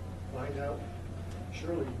can find out?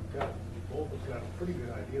 Surely you both have got a pretty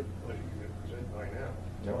good idea of the budget you're going to present by now.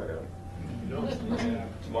 No, I don't. You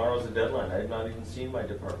don't? Tomorrow's the deadline. I have not even seen my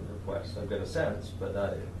department request. I've got a sense, but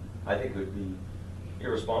I think it would be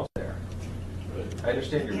irresponsible there. I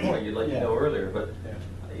understand your point. You'd like to know earlier, but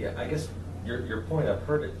yeah, I guess your point, I've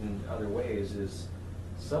heard it in other ways, is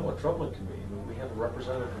somewhat troubling to me. I mean, we have a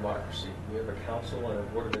representative democracy. We have a council and a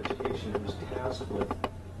board of education who's tasked with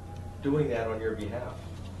doing that on your behalf.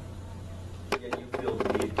 Yet you feel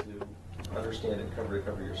the need to understand and cover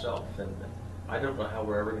yourself. And I don't know how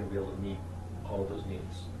we're ever going to be able to meet all of those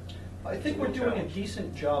needs. I think we're doing a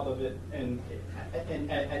decent job of it, and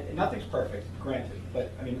nothing's perfect, granted,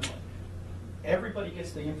 but I mean, everybody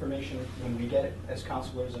gets the information when we get it as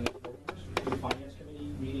counselors and the finance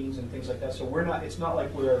committee meetings and things like that. So we're not. It's not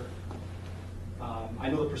like we're. I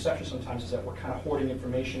know the perception sometimes is that we're kind of hoarding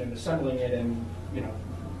information and assembling it, and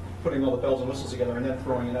putting all the bells and whistles together and then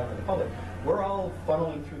throwing it out to the public. We're all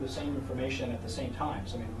funneling through the same information at the same time.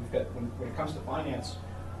 So I mean, we've got when it comes to finance,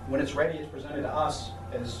 when it's ready, it's presented to us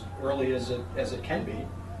as early as it can be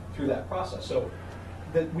through that process. So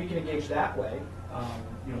that we can engage that way.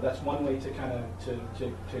 That's one way to kind of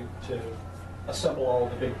to assemble all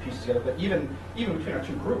the big pieces together. But even between our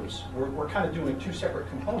two groups, we're kind of doing two separate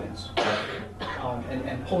components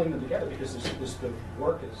and pulling them together, because the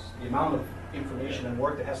work is the amount of information and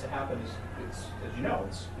work that has to happen is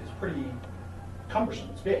it's pretty cumbersome.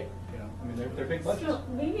 It's big. I mean, they're big budgets. So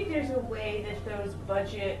maybe there's a way that those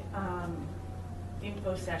budget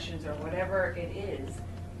info sessions or whatever it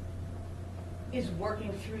is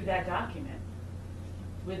working through that document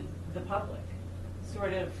with the public,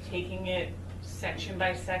 sort of taking it section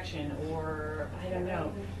by section, or I don't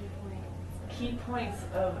know, key points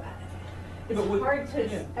of. It's hard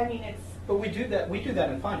to. I mean, it's. But we do that. We do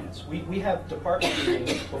that in finance. We have department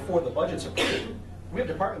meetings before the budget's approved. We have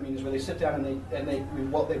department meetings where they sit down and they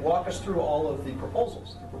walk us through all of the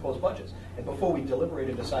proposals, the proposed budgets, and before we deliberate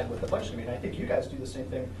and decide what the budget. I mean, I think you guys do the same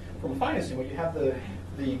thing from a finance team, where you have the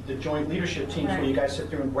joint leadership teams where you guys sit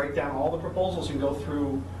through and break down all the proposals and go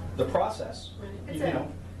through the process. Right.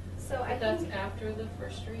 So that's after the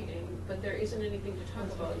first reading, but there isn't anything to talk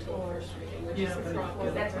about until the first reading, which is the front.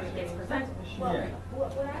 Well, that's when it gets presented. Well,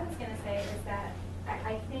 what I was going to say is that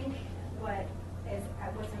I think what's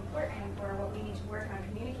important, or what we need to work on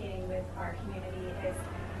communicating with our community, is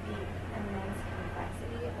the immense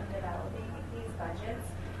complexity of developing these budgets.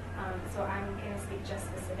 So I'm going to speak just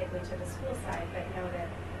specifically to the school side, but know that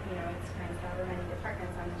it spans however many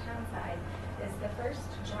departments on the town side. Is the first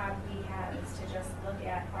job we have is to just look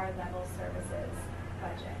at our level services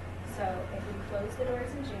budget. So if we close the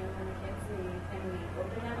doors in June when the kids leave and we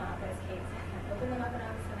open them up, as Kate said, open them up in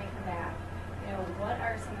August when they come back, what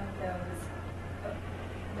are some of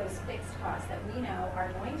those fixed costs that we know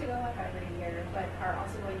are going to go up every year, but are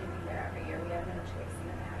also going to be there every year? We have no choice in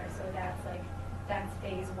the matter. So that's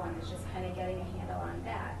phase one, is just kind of getting a handle on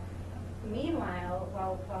that. Meanwhile,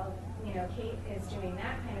 while Kate is doing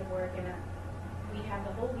that kind of work, and we have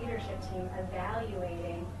the whole leadership team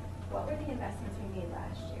evaluating what were the investments we made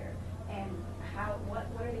last year, and what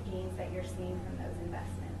are the gains that you're seeing from those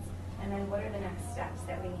investments, and then what are the next steps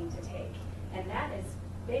that we need to take. And that is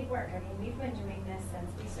big work. I mean, we've been doing this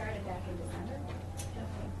since we started back in December,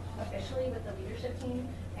 officially with the leadership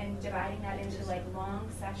team, and dividing that into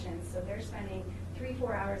long sessions. So they're spending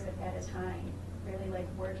 3-4 hours at a time, really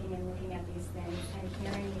working and looking at these things and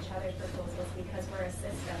hearing each other's proposals, because we're a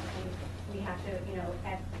system and we have to,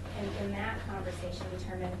 in that conversation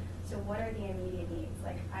determine, so what are the immediate needs?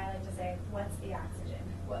 I like to say, what's the oxygen?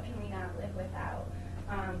 What can we not live without?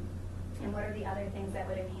 And what are the other things that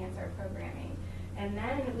would enhance our programming? And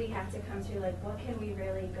then we have to come to what can we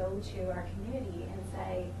really go to our community and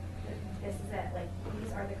say, this is it,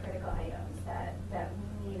 these are the critical items that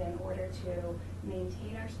we need in order to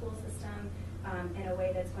maintain our school system in a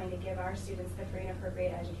way that's going to give our students the free and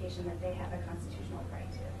appropriate education that they have a constitutional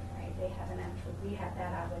right to, right? We have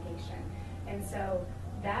that obligation. And so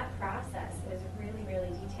that process is really,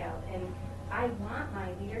 really detailed. And I want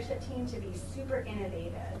my leadership team to be super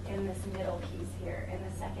innovative in this middle piece here, in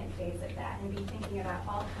the second phase of that, and be thinking about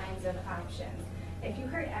all kinds of options. If you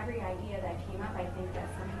heard every idea that came up, I think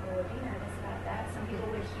that some people would be nervous about that. Some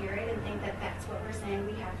people would hear it and think that that's what we're saying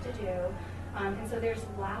we have to do. And so there's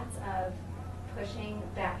lots of pushing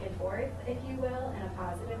back and forth, if you will, in a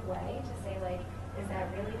positive way to say, is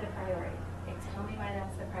that really the priority? Tell me why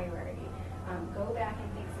that's the priority. go back and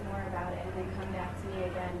think some more about it, and then come back to me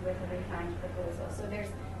again with a refined proposal. So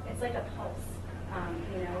it's like a pulse,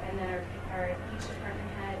 and then each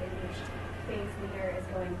department head and each phase leader is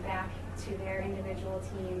going back to their individual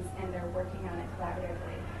teams, and they're working on it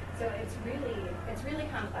collaboratively. So it's really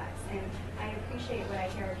complex, and I appreciate what I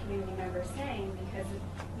hear our community members saying, because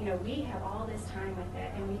we have all this time with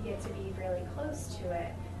it, and we get to be really close to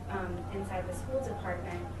it inside the school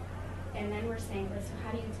department. And then we're saying, listen,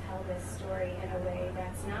 how do you tell this story in a way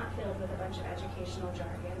that's not filled with a bunch of educational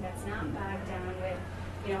jargon, that's not bogged down with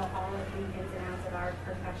all of the ins and outs of our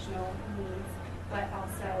professional needs, but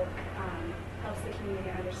also helps the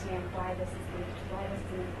community understand why this is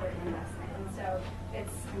an important investment. And so I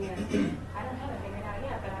don't have it figured out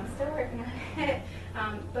yet, but I'm still working on it.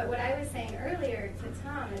 But what I was saying earlier to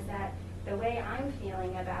Tom is that the way I'm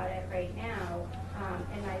feeling about it right now,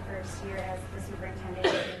 in my first year as the superintendent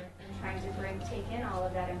and trying to take in all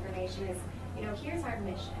of that information is, here's our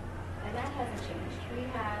mission. And that hasn't changed. We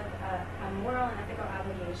have a moral and ethical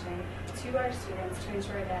obligation to our students to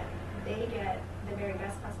ensure that they get the very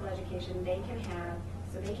best possible education they can have,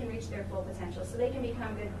 so they can reach their full potential, so they can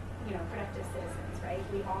become good, productive citizens, right?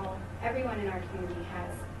 Everyone in our community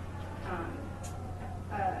has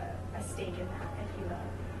a stake in that, if you will.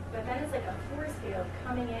 But then it's like a force field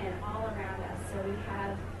coming in all around us. So we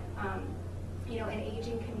have, an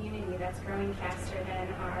aging community that's growing faster than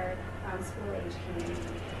our school-age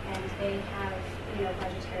community, and they have,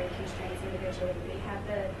 budgetary constraints individually. We have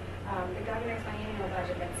the governor's biennial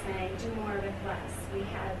budget that's saying do more with less. We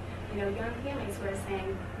have, young families who are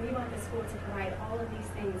saying we want the school to provide all of these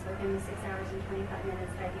things within the 6 hours and 25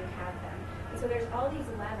 minutes that you have them. And so there's all these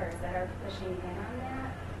levers that are pushing in on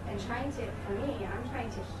that, and I'm trying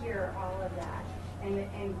to hear all of that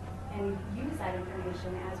and use that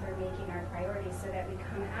information as we're making our priorities, so that we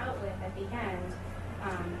come out with, at the end,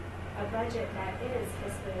 a budget that is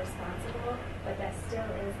fiscally responsible, but that still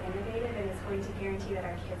is innovative and is going to guarantee that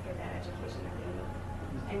our kids get that education that they need.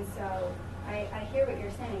 And so I hear what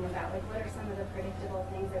you're saying about, what are some of the predictable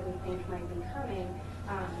things that we think might be coming,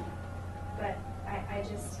 but I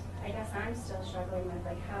guess I'm still struggling with,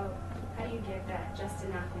 how do you give that just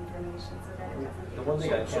enough information so that it doesn't get... The one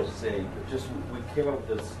thing I can say, we came up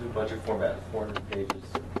with this new budget format, 400 pages.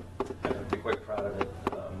 I'd be quite proud of it.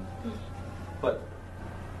 But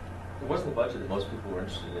it wasn't the budget that most people were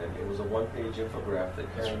interested in. It was a one-page infographic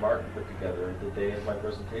that Karen Martin put together the day of my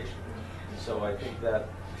presentation. So I think that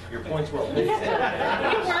your points were all made.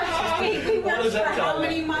 We worked for how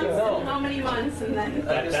many months and how many months, and then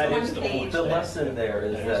That one is the page. point. The lesson there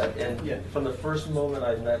is that, and from the first moment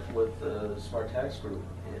I met with the Smart Tax Group,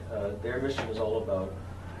 their mission is all about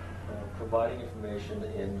providing information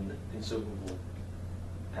in consumable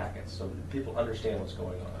packets, so that people understand what's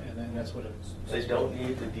going on. And then that's what it's... They don't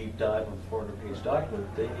need the deep dive of a 400-page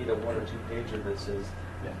document. They need a 1 or 2 pager that says,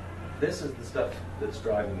 this is the stuff that's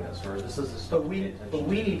driving this, or this is the stuff. But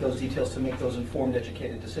we need those details to make those informed,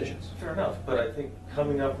 educated decisions. Fair enough, but I think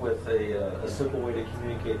coming up with a simple way to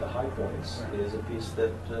communicate the high points is a piece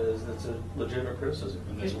that's a legitimate criticism.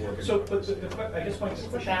 And there's a work in So, but progress. I guess the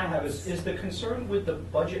question I have is the concern with the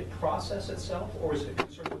budget process itself, or is it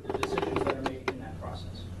concern with the decisions that are made in that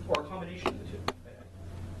process, or a combination of the two?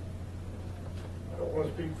 I don't want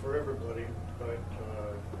to speak for everybody, but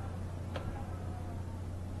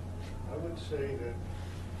I would say that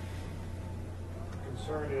the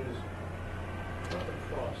concern is not the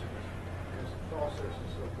process, because the process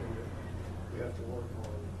is something that you have to work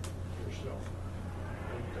on yourself.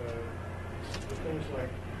 And the things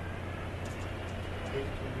like, I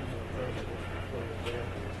hate to use the presidents for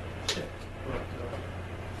example, but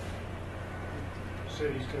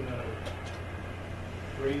said he's going to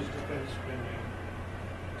raise defense spending,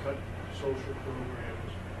 cut social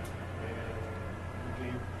programs, and we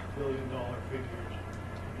gave billion-dollar figures.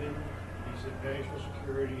 Then he said national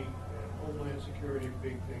security and homeland security are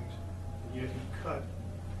big things, and yet he cut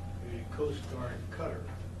a Coast Guard cutter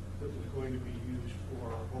that was going to be used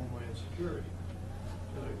for homeland security.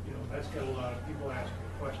 So, that's got a lot of people asking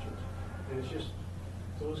questions, and it's just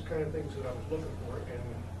those kind of things that I was looking for. And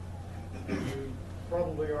you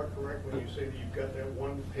probably are correct when you say that you've got that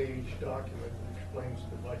one-page document that explains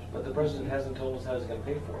the budget. But the president hasn't told us how he's going to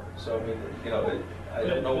pay for it. So, I mean, I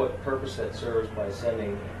don't know what purpose that serves by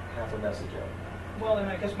sending half a message out. Well, and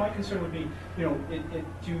I guess my concern would be,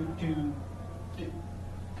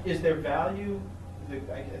 is there value?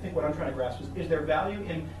 I think what I'm trying to grasp is there value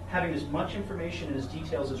in having as much information and as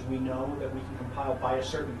details as we know that we can compile by a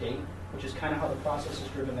certain date, which is kind of how the process is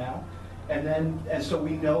driven now, And so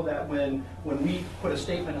we know that when we put a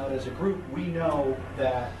statement out as a group, we know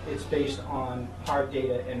that it's based on hard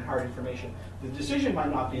data and hard information. The decision might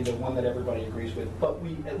not be the one that everybody agrees with, but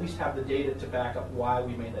we at least have the data to back up why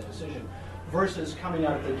we made that decision. Versus coming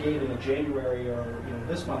out of the gate in January or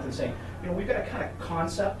this month and saying, we've got a kind of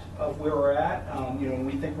concept of where we're at, and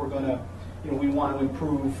we think we're going to, we want to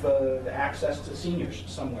improve the access to seniors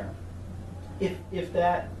somewhere. If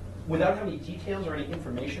that, without having any details or any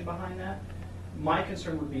information behind that, my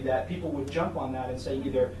concern would be that people would jump on that and say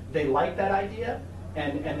either they like that idea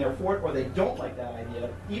and they're for it, or they don't like that idea,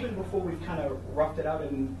 even before we've kind of roughed it out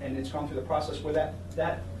and it's gone through the process where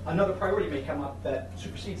that another priority may come up that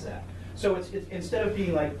supersedes that. So it's instead of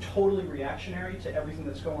being like totally reactionary to everything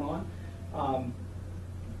that's going on,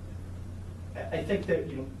 I think that,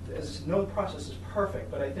 no process is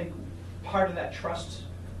perfect, but I think part of that trust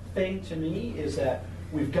thing to me is that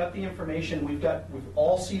we've got the information, we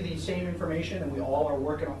all see the same information, and we all are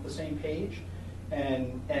working off the same page,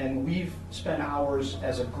 and we've spent hours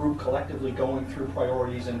as a group collectively going through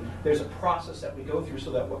priorities, and there's a process that we go through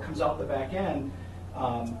so that what comes out the back end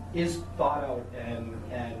is thought out and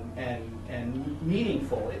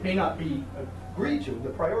meaningful. It may not be agreed to, the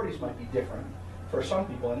priorities might be different for some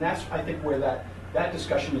people, and that's, I think, where that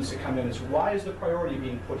discussion needs to come in, is why is the priority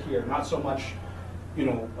being put here, not so much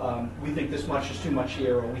we think this much is too much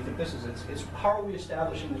here, or we think this is, it's how are we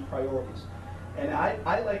establishing these priorities? And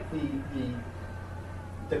I like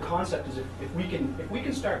the concept is if we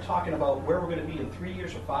can start talking about where we're going to be in 3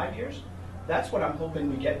 years or 5 years, that's what I'm hoping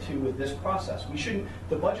we get to with this process.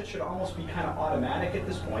 The budget should almost be kind of automatic at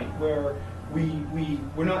this point, where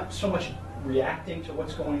we're not so much reacting to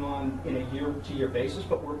what's going on in a year-to-year basis,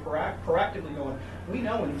 but we're proactively going, we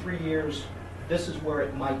know in 3 years this is where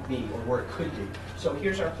it might be or where it could be. So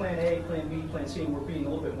here's our plan A, plan B, plan C, and we're being a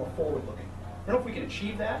little bit more forward-looking. I don't know if we can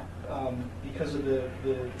achieve that because of the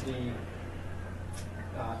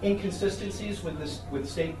inconsistencies with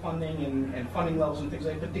state funding and funding levels and things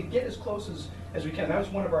like that, but to get as close as we can. That was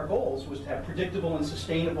one of our goals, was to have predictable and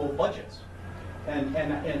sustainable budgets.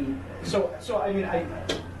 And so I mean,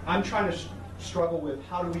 I'm trying to struggle with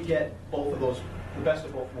how do we get both of those, the best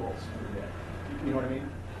of both worlds. You know what I mean?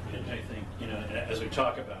 And I think, as we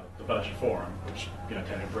talk about the budget forum, which,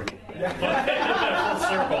 kind of bring it back full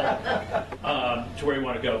circle to where you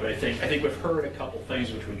want to go, but I think we've heard a couple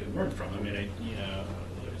things which we can learn from. I mean,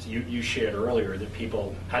 you shared earlier that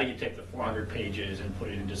people, how do you take the 400 pages and put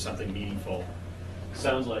it into something meaningful?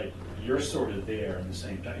 Sounds like you're sort of there in the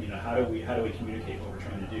same time. How do we communicate what we're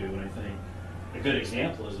trying to do? And I think a good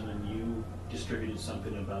example is when you distributed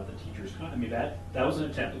something about the teachers' I mean, that was an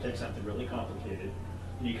attempt to take something really complicated,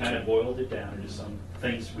 and you kind of boiled it down into some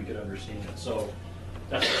things we could understand. So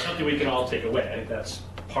that's something we can all take away. I think that's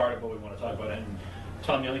part of what we want to talk about. And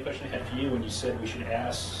Tom, the only question I had for you, when you said we should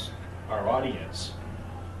ask our audience,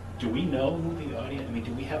 do we know who the audience? I mean,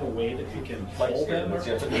 do we have a way that we can poll them? Oh,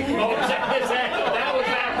 exactly. That was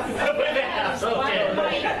that.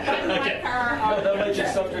 Okay. No, that might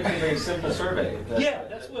just subject to a simple survey. Yeah,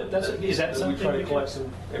 is that something we try to collect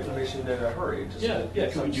some information in a hurry? Just to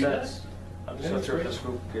get can we some do that? sense. I'm just not sure if this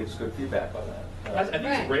group gives good feedback on that. I think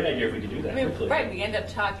it's a great idea if we could do that. I mean, right, we end up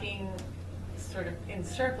talking sort of in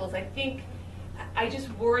circles. I think, I just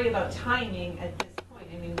worry about timing at this point.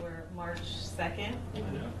 I mean, we're March 2nd. I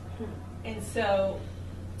know. And so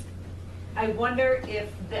I wonder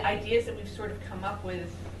if the ideas that we've sort of come up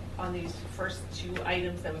with on these first two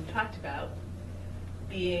items that we've talked about,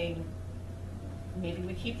 being maybe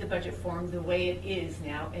we keep the budget forum the way it is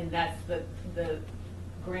now, and that's the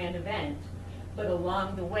grand event, but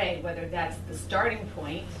along the way, whether that's the starting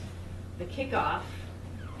point, the kickoff,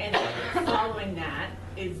 and then following that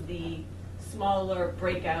is the smaller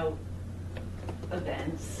breakout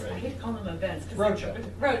events. Right. I hate to call them events. Roadshow.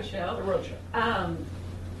 Roadshow. The roadshow.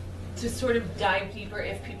 To sort of dive deeper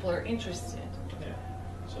if people are interested. Yeah.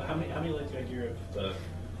 So how many like the idea of the,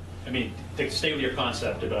 I mean, to stay with your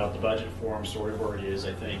concept about the budget forum sort of where it is,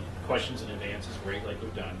 I think questions in advance is great, like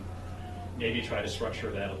we've done. Maybe try to structure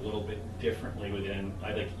that a little bit differently within,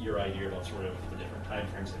 I think your idea about sort of the different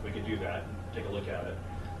timeframes, if we could do that and take a look at it.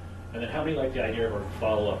 And then how many like the idea of a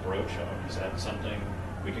follow-up roadshow? Is that something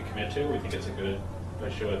we could commit to, or we think it's a good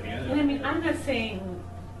show at the end? And I mean, I'm not saying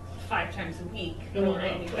 5 times a week, No, but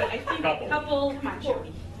I think a couple.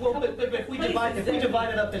 Well, but if we divide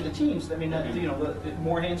it up into teams, I mean, you know,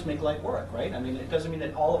 more hands make light work, right? I mean, it doesn't mean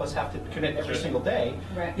that all of us have to commit every single day.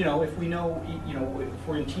 Right. You know, if we know, you know, if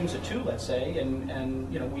we're in teams of 2, let's say,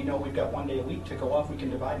 and you know, we know we've got 1 day a week to go off, we can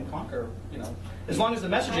divide and conquer. You know, as long as the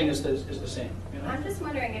messaging is the same. You know? I'm just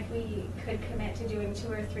wondering if we could commit to doing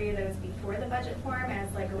 2 or 3 of those before the budget forum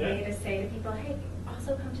as like a way to say to people, hey,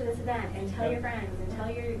 also come to this event and tell your friends and tell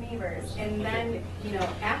your neighbors. And then, you know,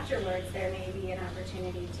 afterwards there may be an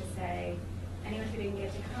opportunity to say, anyone who didn't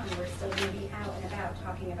get to come, we're still going to be out and about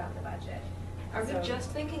talking about the budget. Are we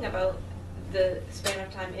just thinking about the span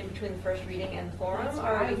of time in between the first reading and the forum, That's or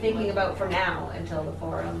are we right. thinking about from now until the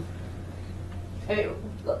forum? I mean,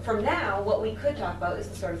 from now, what we could talk about is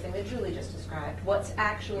the sort of thing that Julie just described. What's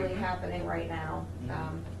actually happening right now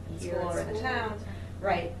in school or in the town,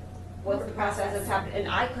 right? What's the process that's happening?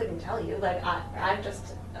 And I couldn't tell you. Like, I'm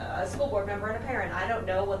just a school board member and a parent. I don't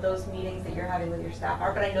know what those meetings that you're having with your staff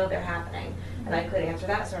are, but I know they're happening, and I could answer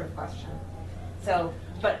that sort of question. So,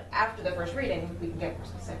 but after the first reading, we can get more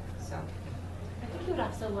specific. So, I think you would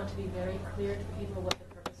also want to be very clear to the people what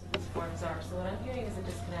the purpose of these forums are. So what I'm hearing as a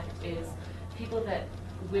disconnect is people that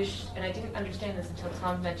wish, and I didn't understand this until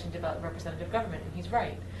Tom mentioned about representative government, and he's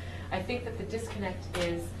right. I think that the disconnect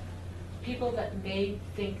is people that may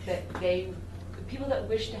think that people that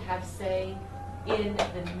wish to have say in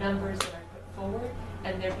the numbers that are put forward,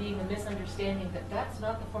 and there being a misunderstanding that that's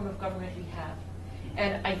not the form of government we have.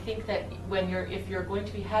 And I think that if you're going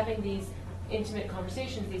to be having these intimate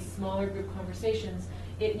conversations, these smaller group conversations,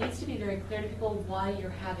 it needs to be very clear to people why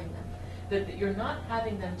you're having them. That you're not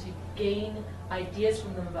having them to gain ideas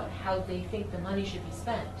from them about how they think the money should be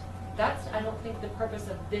spent. That's, I don't think, the purpose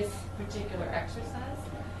of this particular exercise,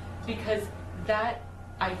 because that,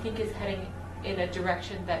 I think, is heading in a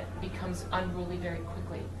direction that becomes unruly very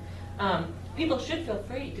quickly. People should feel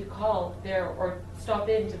free to call or stop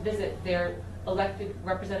in to visit their elected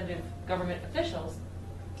representative government officials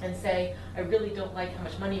and say, I really don't like how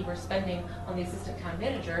much money we're spending on the assistant town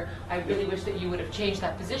manager. I really wish that you would have changed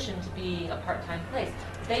that position to be a part-time place.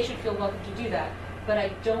 They should feel welcome to do that. But I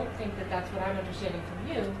don't think that that's what I'm understanding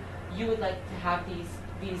from you. You would like to have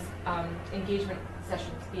these engagement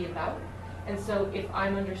sessions be about. And so if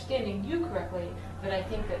I'm understanding you correctly, then I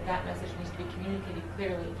think that that message needs to be communicated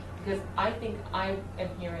clearly, because I think I am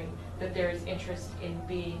hearing that there is interest in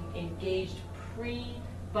being engaged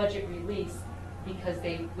pre-budget release because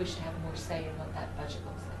they wish to have more say in what that budget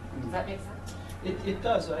looks like. Does that make sense? It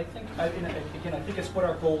does. I think, again, I think it's what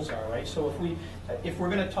our goals are, right? So if we're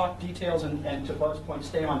going to talk details and to Buz's point,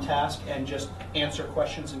 stay on task and just answer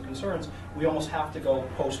questions and concerns, we almost have to go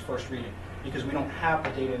post first reading, because we don't have the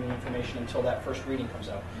data and the information until that first reading comes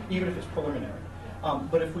out, even if it's preliminary.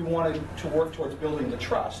 But if we wanted to work towards building the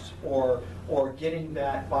trust or getting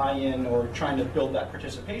that buy-in or trying to build that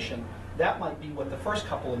participation, that might be what the first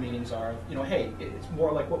couple of meetings are. You know, hey, it's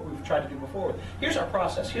more like what we've tried to do before. Here's our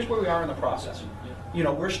process. Here's where we are in the process. You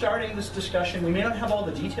know, we're starting this discussion. We may not have all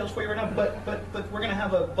the details for you right now, but we're going to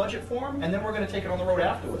have a budget forum, and then we're going to take it on the road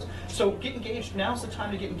afterwards. So get engaged. Now's the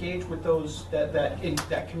time to get engaged with those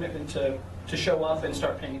that commitment to show up and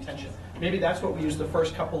start paying attention. Maybe that's what we use the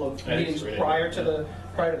first couple of meetings prior to the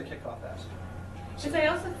kickoff as. Because I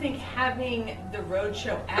also think having the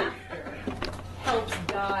roadshow after helps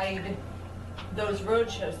guide those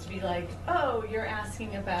roadshows to be like, oh, you're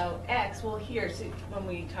asking about X. Well, here's, when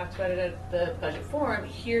we talked about it at the budget forum,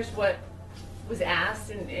 here's what was asked,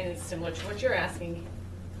 and it's similar to what you're asking.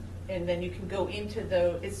 And then you can go into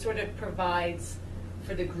it sort of provides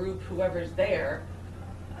for the group, whoever's there,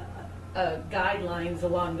 guidelines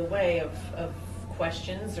along the way of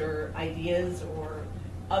questions or ideas or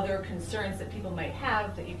other concerns that people might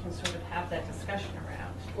have that you can sort of have that discussion around.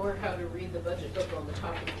 Or how to read the budget book on the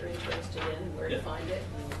topic you're interested in, where to find it.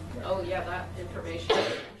 And, oh yeah, that information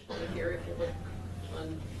is actually here if you look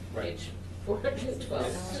on page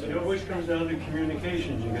 412. It always comes down to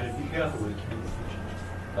communications. You got to be careful with communications.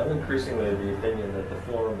 I'm increasingly of the opinion that the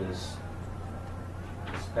forum is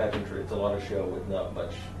pageantry. It's a lot of show with not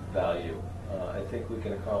much value. I think we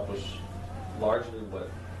can accomplish largely what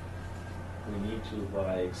we need to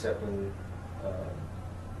by accepting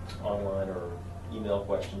online or email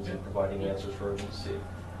questions and providing answers for everyone to see.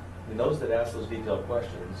 I mean, those that ask those detailed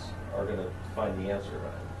questions are going to find the answer.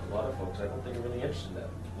 A lot of folks, I don't think, are really interested in that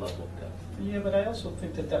level of depth. Yeah, but I also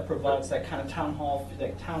think that provides that kind of town hall,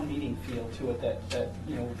 that town meeting feel to it. That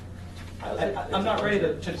you know, I'm not ready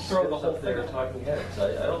to throw the whole thing. Talking heads.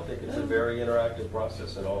 I don't think it's a very interactive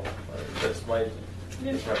process at all. That's my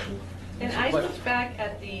impression. And I looked back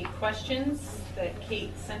at the questions that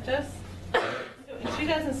Kate sent us. So in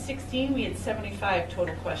 2016, we had 75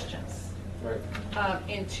 total questions Right.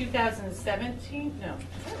 In 2017, no,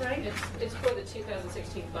 is that right? It's for the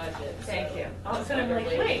 2016 budget. Thank so you. All of a sudden, I'm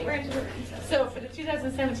like, wait, we're into, so for the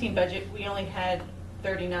 2017 budget, we only had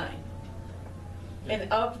 39.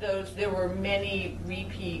 And of those, there were many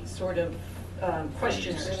repeat sort of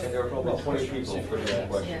questions. And there were probably 20 people putting in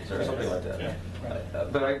questions or something like that. Yeah.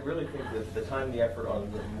 But I really think that the time, the effort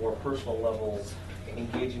on the more personal level,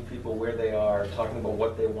 engaging people where they are, talking about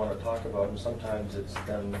what they want to talk about, and sometimes it's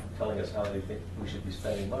them telling us how they think we should be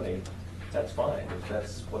spending money, that's fine. If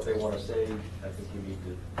that's what they want to say, I think we need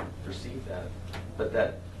to receive that. But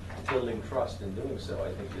that building trust in doing so,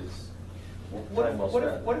 I think, is time well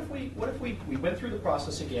spent. What if we went through the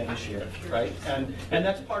process again this year, right? And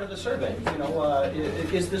that's part of the survey. You know,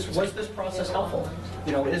 was this process helpful?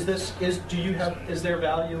 You know, is there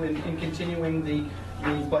value in continuing the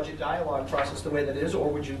budget dialogue process the way that it is, or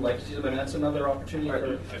would you like to see? I mean, that's another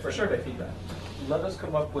opportunity for survey feedback. Let us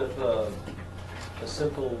come up with a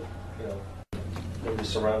simple, you know, maybe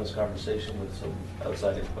surround this conversation with some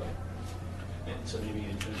outside input. And so maybe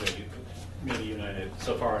in terms of maybe united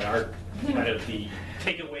so far in our kind of the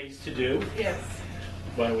takeaways to do. Yes.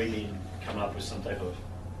 Why don't we come up with some type of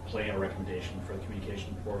plan or recommendation for the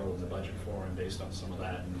communication portal and the budget forum based on some of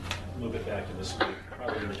that, and move it back to this week,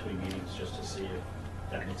 probably in between meetings, just to see if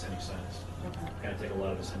that makes any sense. Kind of take a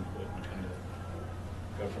lot of this input and kind of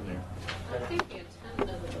go from there. I think the intent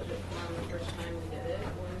of the budget forum the first time we did it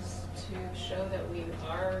was to show that we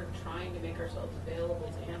are trying to make ourselves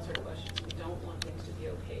available to answer questions. We don't want things to be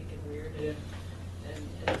opaque and weird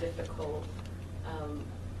and difficult.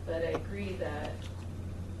 But I agree that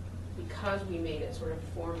because we made it sort of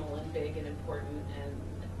formal and big and important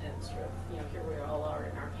and sort of, you know, here we all are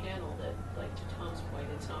in our panel, that, like to Tom's point,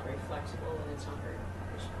 it's not very flexible and it's not very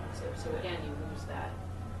responsive. So again, you lose that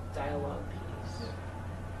dialogue piece.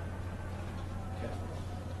 Okay.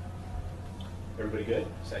 Everybody good?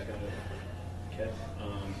 Is that kind of okay?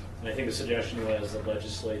 And I think the suggestion was the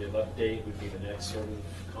legislative update would be the next sort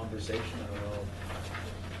of conversation. I don't know.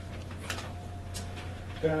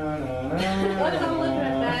 What am I looking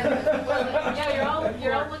at that? Well, yeah,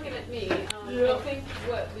 you're all looking at me. I think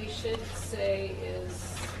what we should say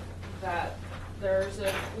is that there's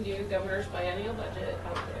a new governor's biennial budget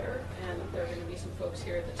out there, and there are going to be some folks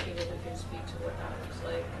here at the table who can speak to what that looks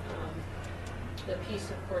like. The piece,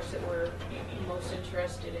 of course, that we're most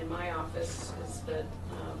interested in my office is the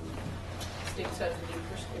state subsidy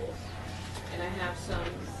for schools. And I have some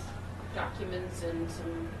documents and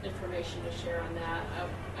some information to share on that.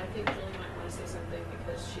 I think Julie might want to say something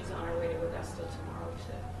because she's on her way to Augusta tomorrow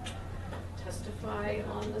to testify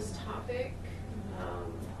on this topic.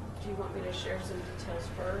 Do you want me to share some details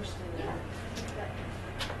first? And then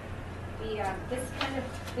this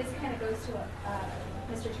kind of goes to what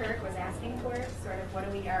Mr. Turk was asking for, sort of what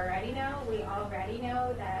do we already know? We already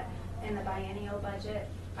know that in the biennial budget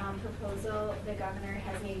proposal, the governor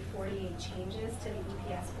has made 48 changes to the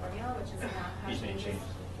EPS formula, which is not how changes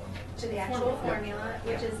to the actual formula,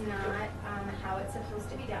 which is not how it's supposed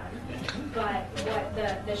to be done. But what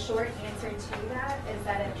the short answer to that is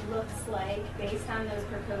that it looks like, based on those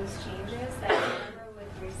proposed changes, that Scarborough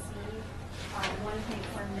would receive $1.4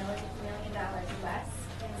 million less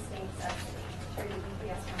in state subsidy through the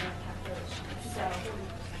EPS formula calculation. So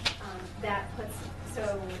that puts,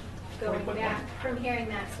 going back from hearing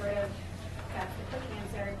that sort of, that's the quick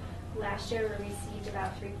answer. Last year we received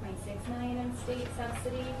about $3.6 million in state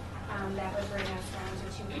subsidy. That would bring us down to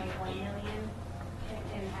 $2.1 million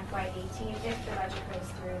in FY18 if the budget goes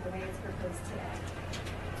through the way it's proposed today.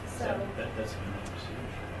 So that's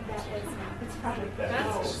that is not. It's probably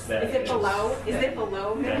is it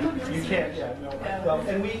below minimum? You can't, no. Well,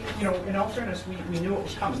 and we, you know, in all fairness, we knew it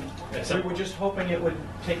was coming. We were just hoping it would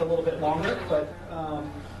take a little bit longer, but.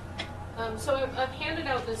 So I've handed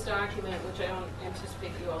out this document, which I don't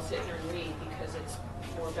anticipate you all sitting here and read because it's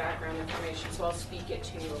more background information, so I'll speak it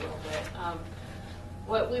to you a little bit.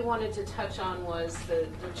 What we wanted to touch on was the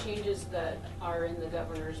changes that are in the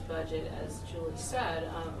governor's budget, as Julie said,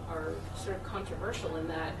 are sort of controversial in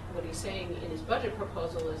that what he's saying in his budget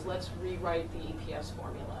proposal is let's rewrite the EPS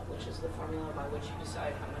formula, which is the formula by which you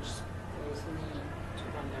decide how much schools need to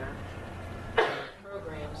run their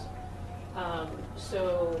programs.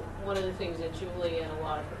 So one of the things that Julie and a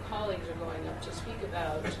lot of her colleagues are going up to speak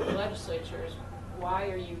about to the legislature is why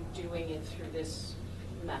are you doing it through this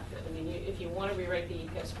method? I mean, if you want to rewrite the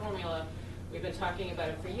EPS formula, we've been talking about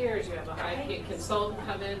it for years. You have a high-paid consultant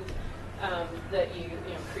come in that you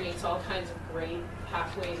know creates all kinds of great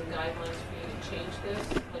pathways and guidelines for you to change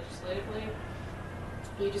this legislatively.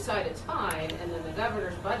 You decide it's fine, and then the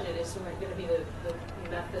governor's budget is going to be the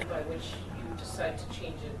method by which you decide to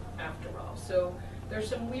change it after all. So there's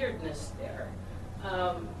some weirdness there.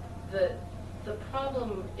 The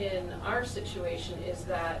problem in our situation is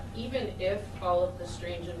that even if all of the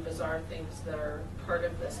strange and bizarre things that are part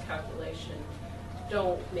of this calculation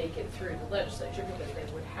don't make it through the legislature, because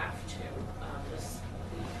they would have to,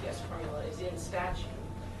 the EPS formula is in statute,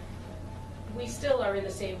 we still are in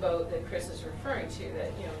the same boat that Chris is referring to,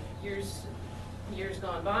 that, you know, years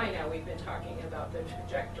gone by now, we've been talking about the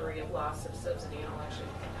trajectory of loss of subsidy, and I'll actually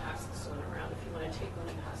pass this one around if you want to take one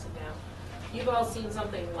and pass it down. You've all seen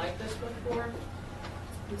something like this before.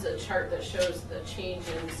 It's a chart that shows the change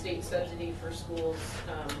in state subsidy for schools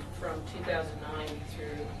from 2009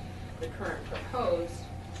 through the current proposed.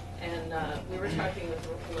 And we were talking with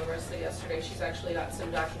Larissa yesterday. She's actually got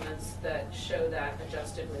some documents that show that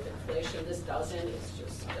adjusted with inflation. This doesn't, it's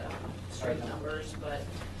just straight numbers, but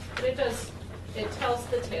it does, it tells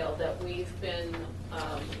the tale that we've been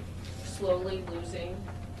slowly losing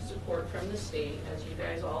support from the state. As you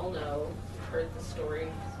guys all know, you've heard the story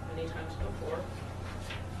many times before.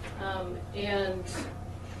 And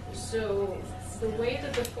so the way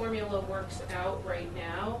that the formula works out right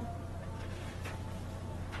now,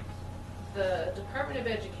 the Department of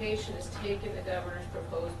Education has taken the governor's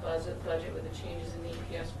proposed budget with the changes in the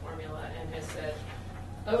EPS formula and has said,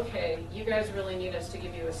 okay, you guys really need us to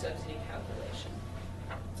give you a subsidy calculation.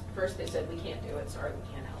 First they said, we can't do it, sorry,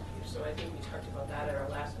 we can't help you. So I think we talked about that at our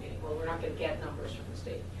last meeting. Well, we're not going to get numbers from the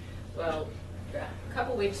state. Well, a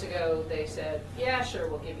couple weeks ago they said, yeah, sure,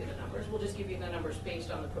 we'll give you the numbers. We'll just give you the numbers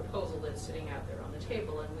based on the proposal that's sitting out there on the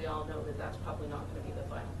table, and we all know that that's probably not going to be the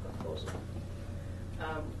final proposal.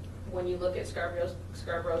 When you look at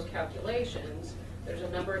Scarborough's calculations, there's a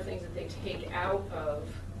number of things that they take out of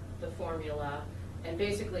the formula and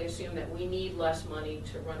basically assume that we need less money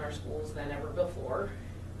to run our schools than ever before,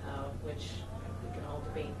 which we can all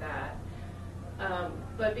debate that.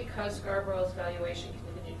 But because Scarborough's valuation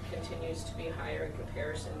continues to be higher in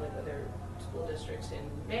comparison with other school districts in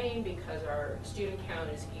Maine, because our student count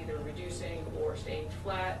is either reducing or staying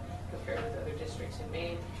flat compared with other districts in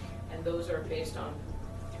Maine, and those are based on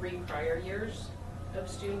 3 prior years of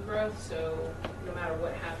student growth, so no matter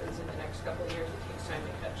what happens in the next couple of years, it takes time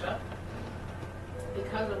to catch up.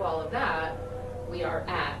 Because of all of that, we are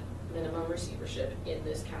at minimum receivership in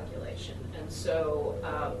this calculation. And so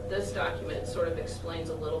this document sort of explains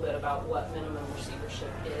a little bit about what minimum receivership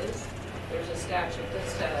is. There's a statute that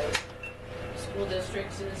says school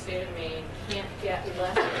districts in the state of Maine can't get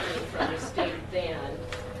less money from the state than,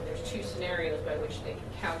 and there's 2 scenarios by which they can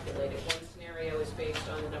calculate it. One scenario is based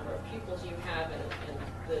on the number of pupils you have and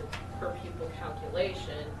the per pupil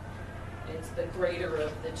calculation. It's the greater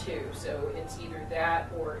of the 2. So it's either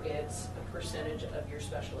that or it's a percentage of your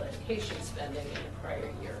special education spending in the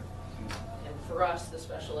prior year. And for us, the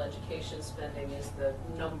special education spending is the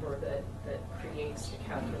number that creates the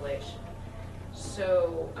calculation.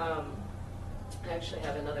 So I actually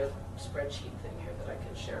have another spreadsheet thing here that I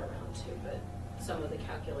can share around too, but some of the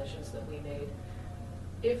calculations that we made.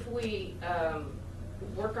 If we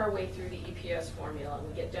work our way through the EPS formula and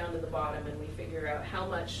we get down to the bottom and we figure out how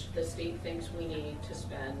much the state thinks we need to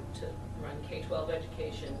spend to run K-12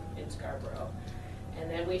 education in Scarborough, and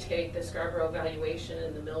then we take the Scarborough valuation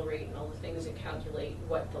and the mill rate and all the things and calculate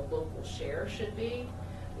what the local share should be,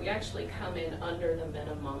 we actually come in under the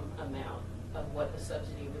minimum amount of what the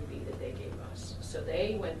subsidy would be that they gave us. So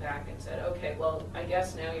they went back and said, okay, well, I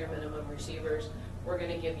guess now you're minimum receivers, we're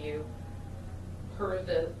going to give you, per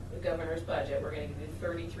the governor's budget, we're going to give you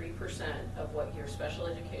 33% of what your special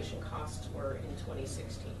education costs were in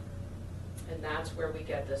 2016. And that's where we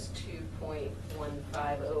get this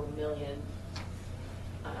 $2.150 million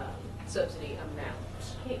subsidy amount.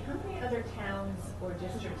 Kate, how many other towns or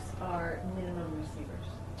districts are minimum receivers?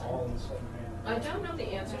 All in the same manner. I don't know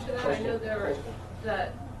the answer to that. I know there are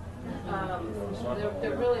that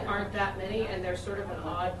there really aren't that many, and they're sort of an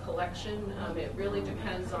odd collection. It really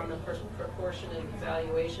depends on the proportion and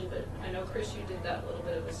evaluation, but I know, Chris, you did that little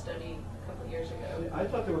bit of a study a couple of years ago. I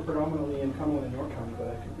thought they were predominantly in Cumberland and York County, but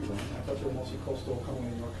I could be wrong. I thought they were mostly coastal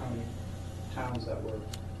Cumberland and York County towns that were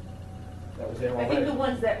there already. I think the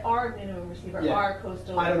ones that are minimum receiver are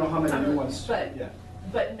coastal. I don't know how many new ones.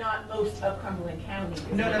 But not most of Cumberland County.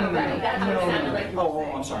 No. That's what it sounded like you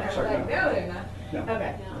were saying. I'm sorry. Like, no, they're not. No.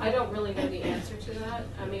 Okay. I don't really know the answer to that.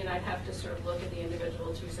 I mean, I'd have to sort of look at the individual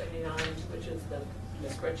 279s, which is the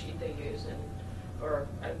spreadsheet they use, or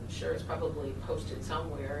I'm sure it's probably posted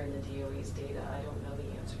somewhere in the DOE's data. I don't know the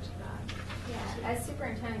answer to that. Yeah, as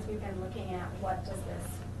superintendents, we've been looking at what does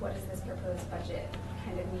this proposed budget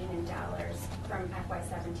kind of mean in dollars from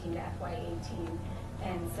FY17 to FY18.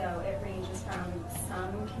 And so it ranges from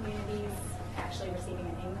some communities actually receiving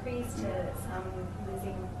an increase to some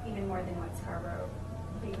losing even more than what Scarborough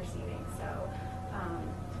will be receiving. So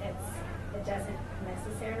it doesn't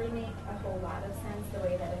necessarily make a whole lot of sense the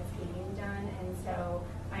way that it's being done, and so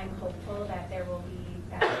I'm hopeful that there will be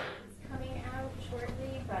better things coming out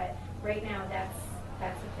shortly, but right now that's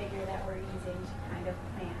a figure that we're using to kind of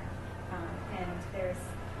plan. And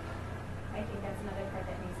I think that's another part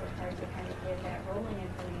that makes it hard to kind of give that rolling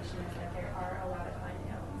information, is that there are a lot of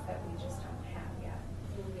unknowns that we just don't have yet.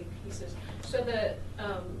 Moving pieces. So the,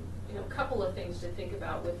 couple of things to think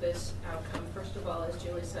about with this outcome. First of all, as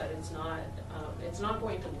Julie said, it's not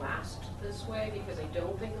going to last this way, because I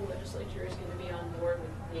don't think the legislature is going to be on board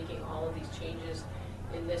with making all of these changes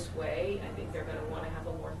in this way. I think they're going to want to have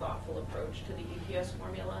a more thoughtful approach to the EPS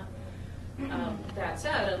formula. That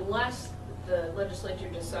said, unless the legislature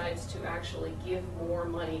decides to actually give more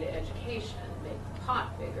money to education, make the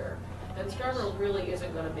pot bigger, then Scarborough really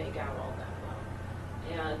isn't going to make out all that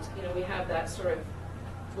well. And we have that sort of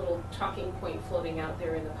little talking point floating out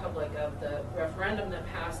there in the public of the referendum that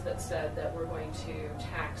passed that said that we're going to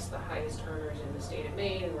tax the highest earners in the state of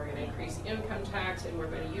Maine, and we're going to increase the income tax, and we're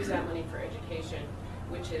going to use that money for education,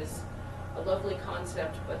 which is a lovely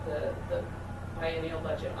concept, but the biennial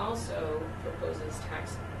budget also proposes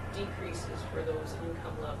tax decreases for those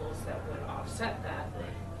income levels that would offset that.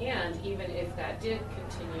 Right. And even if that did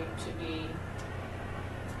continue to be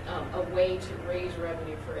a way to raise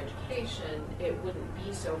revenue for education, it wouldn't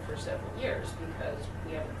be so for several years, because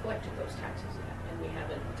we haven't collected those taxes yet, and we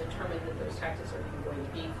haven't determined that those taxes are even going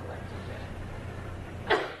to be collected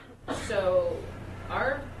yet. So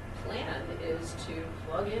our plan is to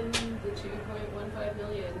plug in the $2.15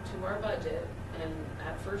 million to our budget, and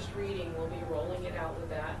at first reading we'll be rolling it out with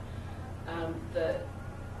that.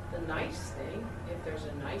 The nice thing, if there's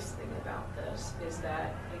a nice thing about this, is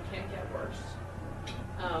that it can't get worse.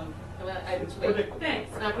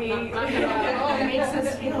 Thanks. It makes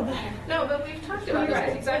us feel better. No, but we've talked about this.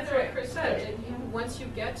 That's exactly what Chris said. Once you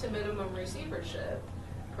get to minimum receivership,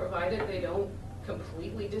 provided they don't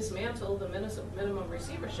completely dismantle the minimum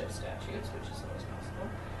receivership statutes, which is always possible,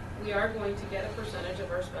 we are going to get a percentage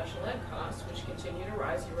of our special ed costs, which continue to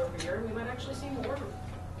rise year over year. We might actually see more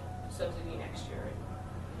subsidy next year.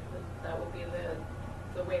 That would be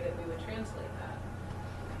the way that we would translate that.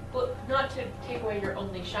 Well, not to take away your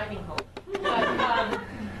only shining hope, but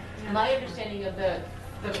my understanding of the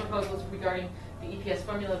proposals regarding the EPS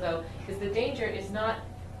formula, though, is the danger is that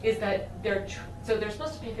they're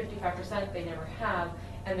supposed to be 55%, they never have,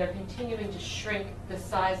 and they're continuing to shrink the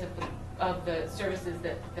size of the services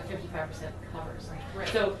that the 55% covers. Right.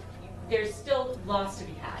 So there's still loss to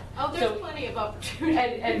be had. Oh, there's plenty of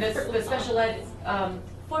opportunity. And the special ed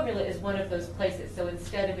formula is one of those places. So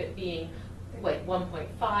instead of it being like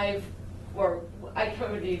 1.5, or I can't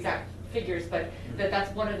remember the exact figures, but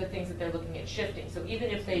that's one of the things that they're looking at shifting. So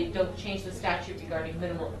even if they don't change the statute regarding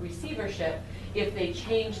minimal receivership, if they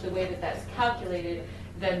change the way that that's calculated,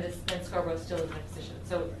 then Scarborough still is in a position.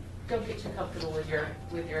 So don't get too comfortable with your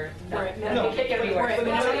Right. no, you can't get anywhere. Right. But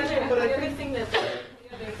the other thing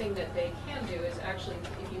that they can do is actually,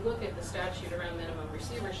 if you look at the statute around minimum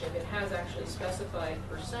receivership, it has actually specified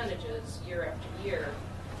percentages year after year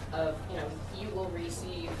of, you will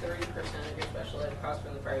receive 30% of your special ed cost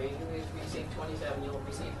from the prior year. You receive 27, you'll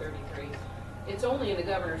receive 33. It's only in the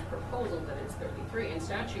governor's proposal that it's 33. In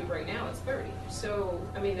statute right now, it's 30. So,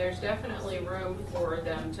 there's definitely room for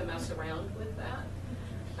them to mess around with that.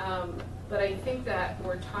 But I think that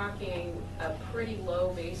we're talking a pretty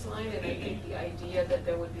low baseline, and I think the idea that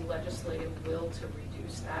there would be legislative will to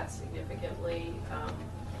reduce that significantly,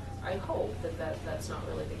 I hope that's not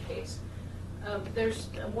really the case. There's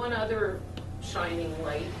one other shining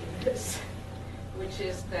light in this, which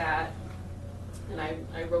is that, and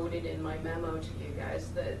I wrote it in my memo to you guys,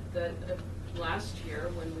 that last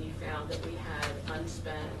year when we found that we had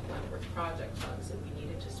unspent Wentworth project funds that we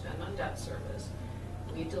needed to spend on debt service,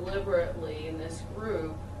 we deliberately in this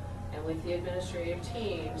group and with the administrative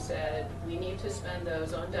team said we need to spend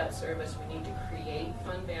those on debt service, we need to create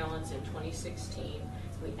fund balance in 2016.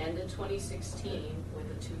 We ended 2016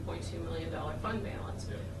 with a $2.2 million fund balance,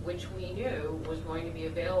 which we knew was going to be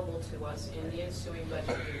available to us in the ensuing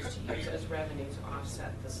budget years to use as revenue to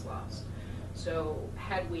offset this loss. So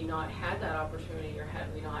had we not had that opportunity, or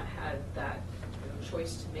had we not had that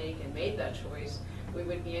choice to make and made that choice, we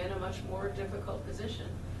would be in a much more difficult position.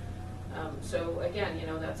 So again,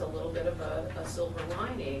 that's a little bit of a silver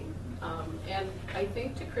lining. And I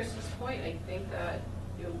think to Chris's point, I think that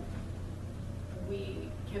we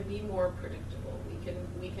can be more predictable.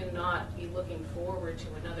 We cannot be looking forward to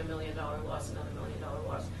another $1 million loss, another $1 million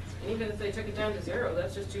loss. And even if they took it down to zero,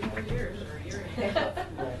 that's just 2 more years or a year and a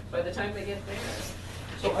half by the time they get there.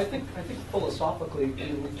 So I think philosophically,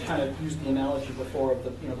 we kind of used the analogy before of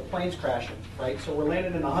the planes crashing, right? So we're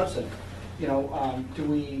landing in the Hudson. Do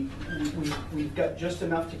we've got just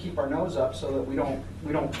enough to keep our nose up so that we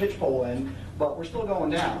don't pitch pole in, but we're still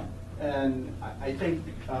going down. And I think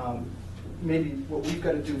maybe what we've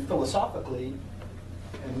got to do philosophically,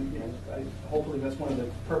 and hopefully that's one of the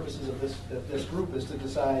purposes of this group, is to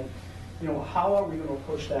decide, how are we going to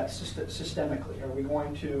approach that systemically? Are we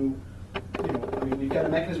going to, we've got a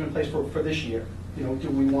mechanism in place for this year. Do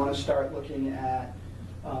we want to start looking at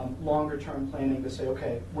longer term planning to say,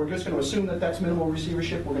 okay, we're just going to assume that that's minimal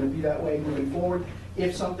receivership, we're going to be that way moving forward.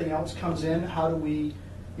 If something else comes in, how do we,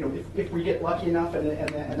 if we get lucky enough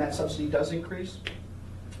and that subsidy does increase,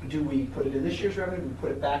 do we put it in this year's revenue? Do we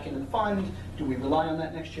put it back into the fund? Do we rely on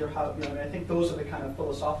that next year? How, and I think those are the kind of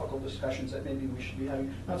philosophical discussions that maybe we should be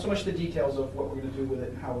having. Not so much the details of what we're going to do with it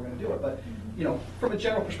and how we're going to do it, but from a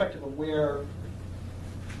general perspective of where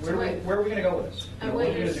are we going to go with this? And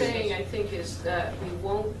what you're saying, I think, is that we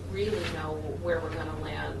won't really know where we're going to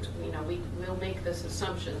land. We'll make this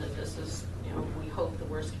assumption that this is, we hope the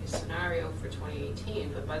worst case scenario for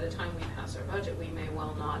 2018, but by the time we pass our budget, we may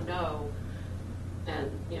well not know.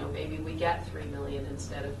 And maybe we get 3 million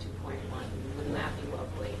instead of 2.1. Wouldn't that be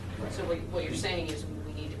lovely? Right. So what you're saying is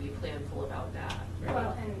we need to be planful about that. Right?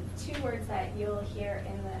 Well, and 2 words that you'll hear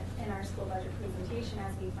in our school budget presentation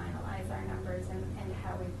as we finalize our numbers and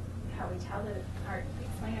how we tell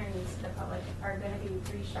explain our needs to the public are going to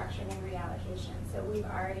be restructuring and reallocation. So we've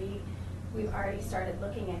already started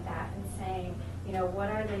looking at that and saying, what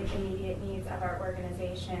are the immediate needs of our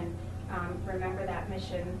organization? Remember that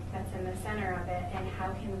mission that's in the center of it, and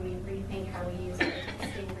how can we rethink how we use our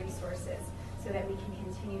existing resources so that we can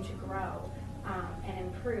continue to grow and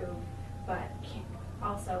improve, but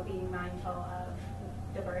also being mindful of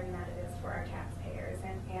the burden that it is for our taxpayers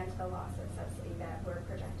and the loss of subsidy that we're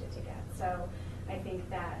projected to get. So I think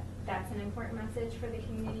that that's an important message for the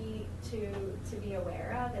community to be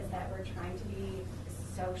aware of, is that we're trying to be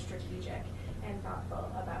so strategic and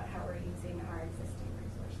thoughtful about how we're using our existing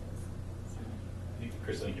resources.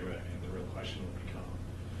 Chris, I think you're right. The real question will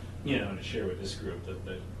become, to share with this group that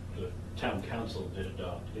the town council did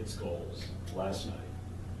adopt its goals last night.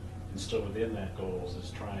 And still within that goals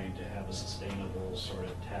is trying to have a sustainable sort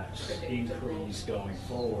of tax increase going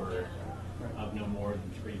forward of no more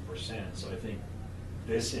than 3%. So I think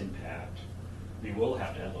this impact, we will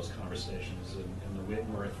have to have those conversations. And the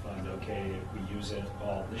Whitworth Fund, okay, if we use it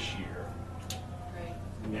all this year,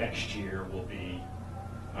 next year will be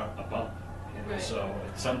a bump. And so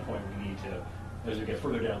at some point we need to, as we get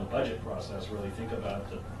further down the budget process, really think about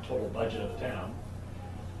the total budget of the town.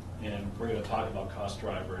 And we're going to talk about cost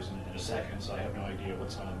drivers in a second, so I have no idea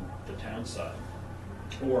what's on the town side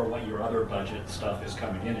or what your other budget stuff is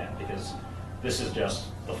coming in at, because this is just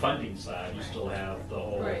the funding side. You still have the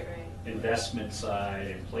whole investment side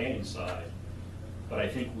and planning side. But I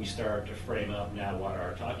think we start to frame up now what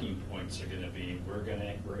our talking points are going to be. We're going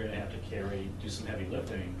to have to do some heavy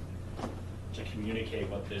lifting to communicate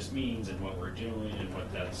what this means and what we're doing and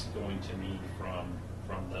what that's going to mean from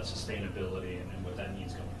the sustainability and what that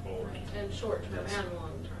means going forward. And short term and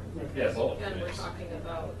long term. Yeah, both. Again, we're talking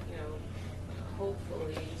about,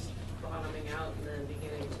 hopefully bottoming out and then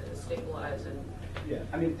beginning to stabilize and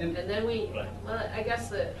and then I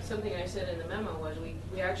guess something I said in the memo was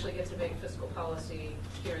we actually get to make fiscal policy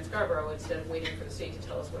here in Scarborough instead of waiting for the state to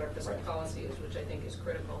tell us what our fiscal policy is, which I think is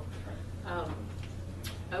critical.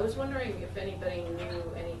 I was wondering if anybody knew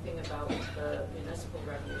anything about the municipal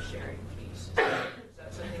revenue sharing piece. Is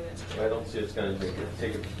that something that's changed? I don't see it's going to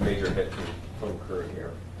take a major hit from current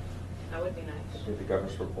year. That would be nice. I think the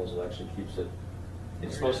governor's proposal actually keeps it.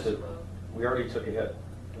 It's supposed to. We already took a hit.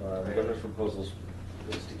 The governor's proposal is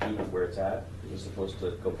to keep it where it's at. It was supposed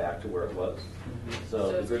to go back to where it was.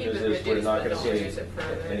 So the good news is we're not going to see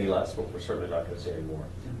any less, but we're certainly not going to see any more.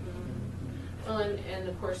 Well, and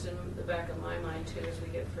of course, in the back of my mind too, as we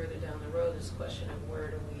get further down the road, this question of where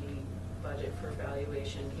do we budget for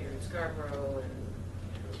valuation here in Scarborough and.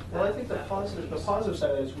 Well, I think the positive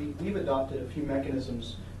side is we've adopted a few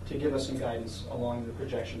mechanisms to give us some guidance along the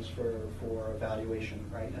projections for evaluation,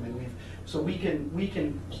 right? I mean, we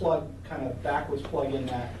can kind of backwards plug in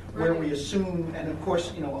that where we assume, and of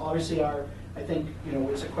course, obviously I think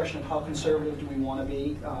it's a question of how conservative do we want to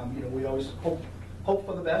be. We always hope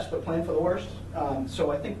for the best, but plan for the worst.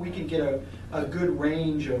 So I think we can get a good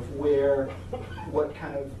range of what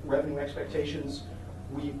kind of revenue expectations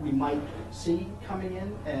we might see coming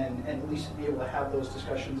in, and at least be able to have those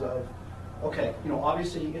discussions of, okay,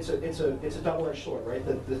 obviously it's a double-edged sword, right?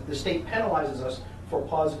 The state penalizes us for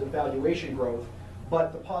positive valuation growth,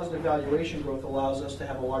 but the positive valuation growth allows us to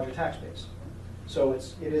have a larger tax base. So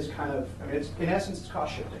it is kind of, I mean, it's in essence it's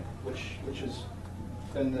cost shifting, which has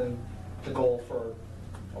been the goal for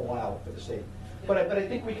a while for the state. But I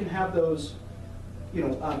think we can have those.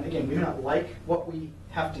 Again, we do not like what we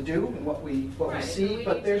have to do and what we see,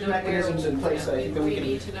 but there's mechanisms in place that I think that we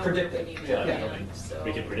can predict it.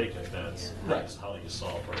 We can predict it. That's how you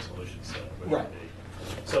solve for a solution set. Right.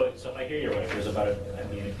 So I hear you right. There's about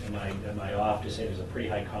am I off to say there's a pretty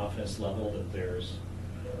high confidence level that there's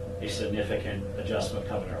a significant adjustment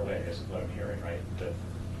coming our way? This is what I'm hearing, right?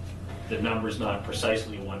 The number's not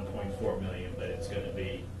precisely 1.4 million, but it's going to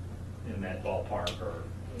be in that ballpark, or.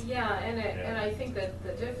 Yeah, and I think that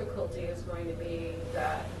the difficulty is going to be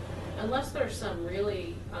that unless there's some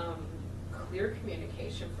really clear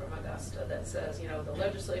communication from Augusta that says, the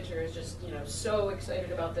legislature is just, so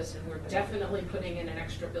excited about this and we're definitely putting in an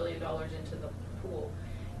extra $1 billion into the pool.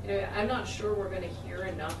 I'm not sure we're going to hear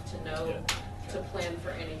enough to know to plan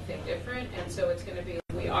for anything different, and so it's going to be,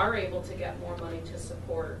 we are able to get more money to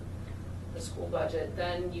support the school budget,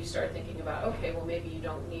 then you start thinking about, okay, well, maybe you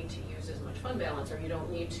don't need to use as much fund balance, or you don't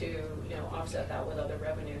need to, offset that with other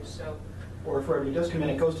revenues. So, or if revenue does come in,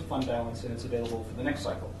 it goes to fund balance and it's available for the next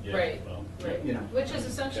cycle. Yeah, right, well, right. Which is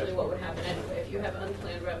essentially what would happen anyway. If you have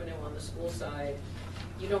unplanned revenue on the school side,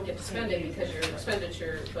 you don't get to spend it because your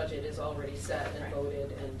expenditure budget is already set and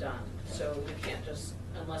voted and done. So you can't just,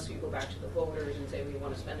 unless you go back to the voters and say we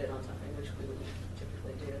want to spend it on something, which we would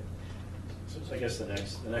typically do. So I guess the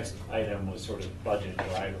next item was sort of budget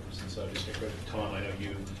drivers, and so just a quick, Tom, I know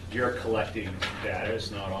you're collecting data.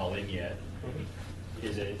 It's not all in yet. Mm-hmm.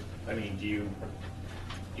 Is it? I mean, do you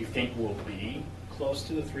think we'll be close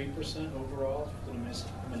to the 3% overall for the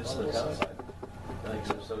municipal side? I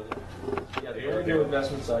think so. Yeah, the only new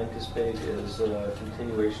investments I anticipate is a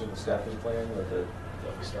continuation of the staffing plan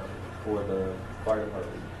for the fire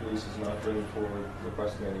department. Police is not bringing forward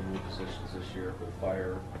requesting any new positions this year for the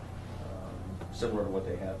fire. Similar to what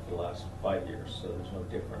they have for the last 5 years, so there's no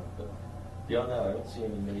different. But beyond that, I don't see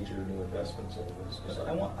any major new investments in this.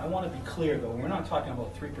 I want to be clear, though. We're not talking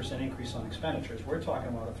about 3% increase on expenditures. We're talking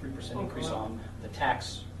about a 3% increase on the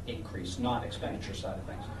tax increase, not expenditure side of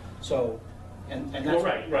things. So, and that's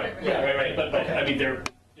right. But okay. I mean, they're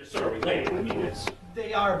sort of related. I mean,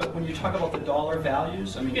 they are, but when you talk about the dollar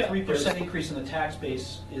values, I mean, 3% increase in the tax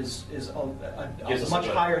base is a much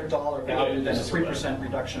higher dollar value than a 3%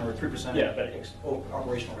 reduction or a 3%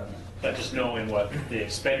 operational revenue. But just knowing what the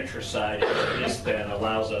expenditure side is then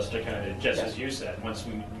allows us to kind of, just as you said, once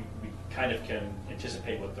we kind of can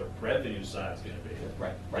anticipate what the revenue side is going to be,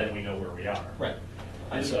 then we know where we are. Right.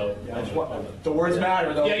 And so the words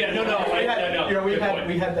matter, though. We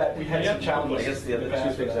had some challenges. I guess the other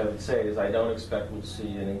two things I would say is I don't expect we'll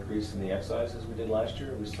see an increase in the excise as we did last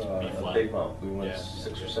year. We saw a big bump. We went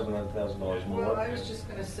 $600,000 or $700,000 more. Well, I was just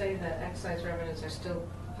going to say that excise revenues are still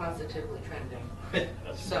positivly trending.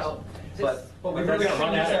 So, but we really are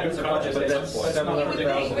running that as a budget. But that's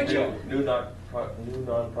 $700,000 new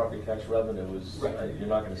non-property tax revenue is you're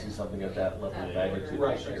not going to see something at that level of magnitude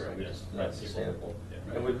this year. It's just not sustainable.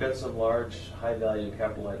 And we've got some large, high-value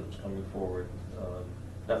capital items coming forward.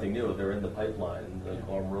 Nothing new. They're in the pipeline. The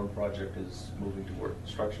Gorham Road project is moving toward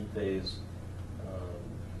construction phase.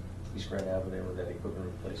 East Grand Avenue with that equipment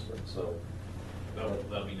replacement. So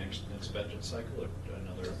that'll be next budget cycle or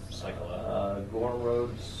another cycle out? Gorham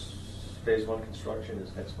Road's phase 1 construction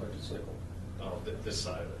is next budget cycle. Oh, this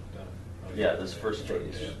side of it. Yeah, this first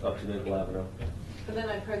phase up to Maple Avenue. But then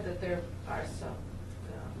I've heard that there are some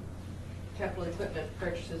capital equipment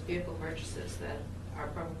purchases, vehicle purchases that are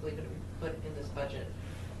probably going to be put in this budget.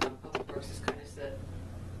 Public Works has kind of said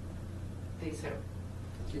these are.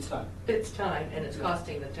 It's time, and it's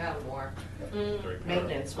costing the town more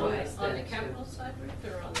maintenance-wise. On the capital side,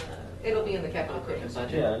 Rick, or on the? It'll be in the capital equipment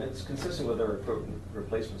budget. Yeah, and it's consistent with our equipment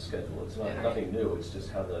replacement schedule. It's not nothing new. It's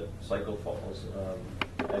just how the cycle falls.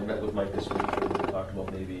 I met with Mike this week and we talked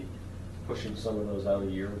about maybe pushing some of those out a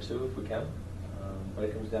year or two if we can. But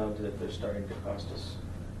it comes down to if they're starting to cost us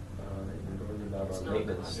an inordinate amount on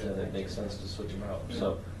maintenance, then it makes sense to switch them out.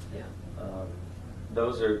 So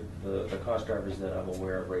those are the cost drivers that I'm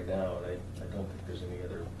aware of right now, and I don't think there's any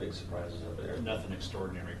other big surprises over there. Nothing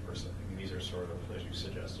extraordinary per se. I mean, these are sort of, as you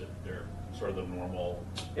suggested, they're sort of the normal.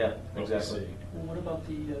 Yeah, exactly. Well, what about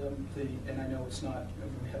the and I know it's not,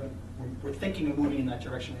 we're thinking of moving in that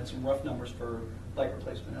direction. We had some rough numbers for light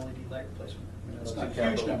replacement, LED light replacement. I mean, that's not a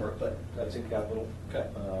huge number, but. That's in capital. Okay.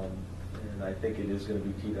 And I think it is going to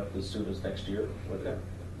be teed up as soon as next year. Whether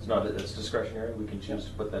it's discretionary, we can choose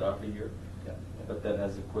to put that off a year. Yeah. But that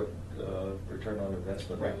has a quick return on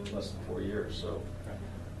investment, Right. less than 4 years. So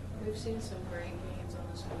We've seen some great gains on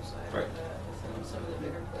the school side Right. within some of the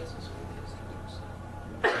bigger places we used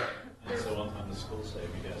to. And so on the school side,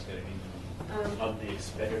 you guys got any of the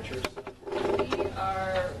expenditures? We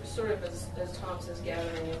are sort of, as Tom says,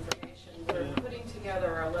 gathering information. We're putting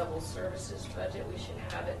together our level services budget. We should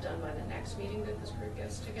have it done by the next meeting that this group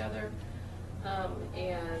gets together.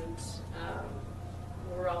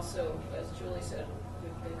 We're also, as Julie said,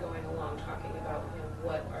 we've been going along talking about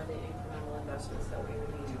what are the incremental investments that we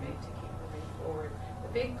would need to make to keep moving forward. The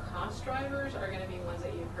big cost drivers are going to be ones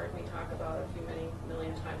that you've heard me talk about many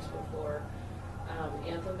million times before.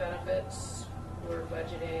 Anthem benefits, we're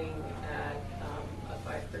budgeting at a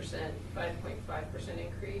 5.5%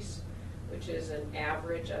 increase, which is an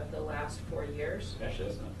average of the last 4 years. Actually,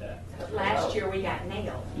 that's not bad. But last year we got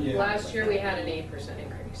nailed. Yeah. Last year we had an 8%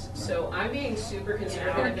 increase. So I'm being super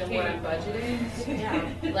conservative in what I'm budgeting.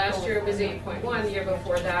 Yeah. Last year it was 8.1, the year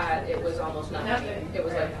before that it was almost nothing. It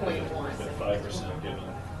was like 0.1. With 5% given.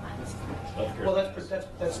 Well, that's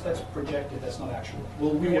projected, that's not actual.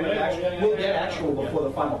 We'll Yeah, we'll get yeah. actual before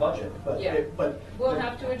the final budget, but, Yeah. but. We'll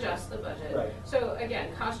have to adjust the budget. Right. So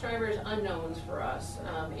again, cost drivers unknowns for us.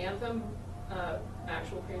 Anthem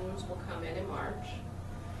actual premiums will come in March.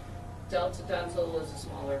 Delta Dental is a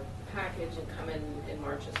smaller package and come in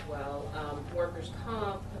March as well. Workers'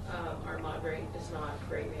 comp, our mod rate is not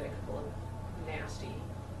great. We had a couple of nasty,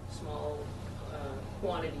 small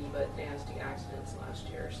quantity but nasty accidents last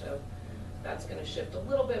year, so that's going to shift a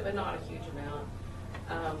little bit, but not a huge amount.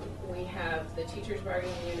 We have the teachers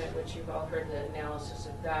bargaining unit, which you've all heard the analysis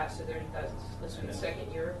of that. So this is the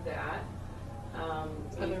second year of that. Are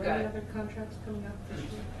We've there got, any other contracts coming up this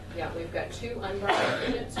year? yeah, we've got 2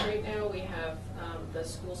 unbargained units right now. We have the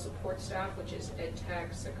school support staff, which is ed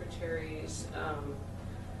tech, secretaries,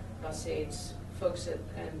 bus aides, folks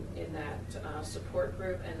in that support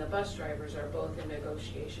group, and the bus drivers are both in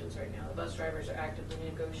negotiations right now. The bus drivers are actively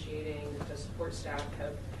negotiating. The support staff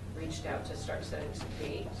have reached out to start setting some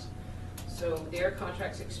dates. So their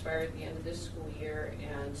contracts expire at the end of this school year,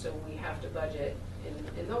 and so we have to budget.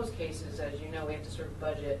 In those cases, as you know, we have to sort of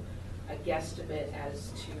budget a guesstimate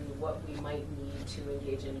as to what we might need to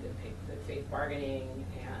engage in good faith bargaining,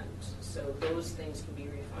 and so those things can be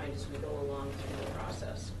refined as we go along through the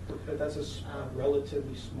process. But that's a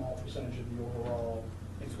relatively small percentage of the overall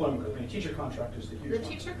employment group. I mean, teacher contract is the huge The one.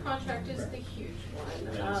 teacher contract is Right. the huge And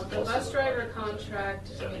one. then it's The also bus the driver budget. contract,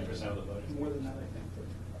 70% of the budget. More than that, I think.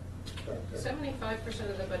 But, 75%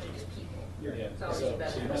 of the budget is people. yeah. Yeah, It's always so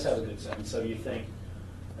better. you must have a good sense. So you think,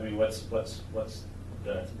 I mean, what's the,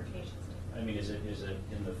 I mean, is it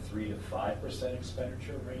in the 3 to 5%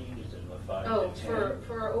 expenditure range? Is it in the 5 Oh, to 10?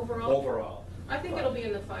 for our overall? Overall. I think it'll be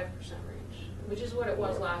in the 5% range, which is what it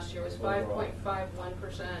was last year. It was Overall.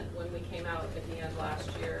 5.51% when we came out at the end last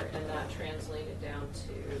year, and that translated down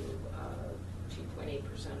to 2.8%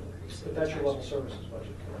 increase. But that's your level services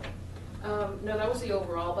budget, correct? No, that was the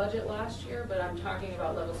overall budget last year, but I'm talking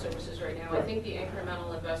about level services right now. I think the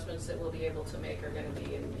incremental investments that we'll be able to make are going to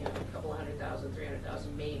be in a couple $100,000,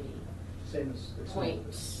 $300,000 maybe. Same as. it's-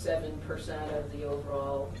 0.7% of the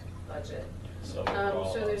overall budget. So overall,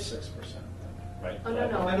 so about there's- 6%, right? Oh, no,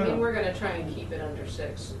 No, I no, mean, no. we're gonna try and keep it under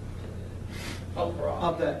 6 overall.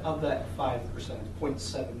 Of that 5%,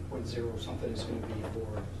 0.7, something is going to be for.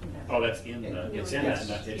 Oh, that's in the, it's in that, it's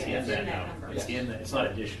Yeah, in it's that in that number. number. It's in the, it's not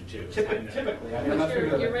addition to. It's in there. Typically, I mean, I'm not But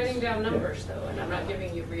figuring you're that- writing down yeah. numbers though, and I'm not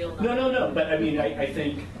giving you real numbers. No, but I mean, I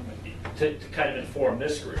think to kind of inform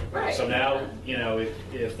this group. Right. So now,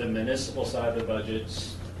 if the municipal side of the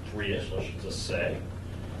budget's 3-ish, let's just say,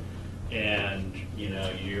 and,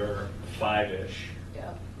 you're 5-ish,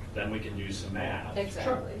 Yeah, then we can do some math.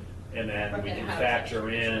 exactly, And then we And can how- factor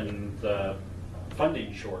in the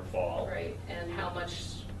funding shortfall. right, and how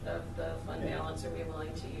much of the fund balance are we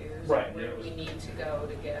willing to use? Right. Where we need to go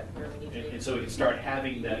to get where we need to be. And so we can start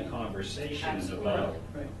having that conversation about,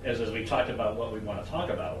 Absolutely. as we talked about what we want to talk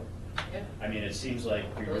about. Yeah, I mean, it seems like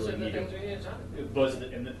we those are really the need things we to. need to talk about. Those,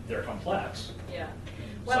 and they're complex. Yeah. So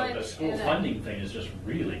Well, the school and, funding thing is just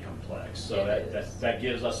really complex. So It that is. that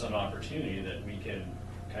gives us an opportunity that we can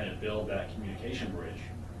kind of build that communication bridge.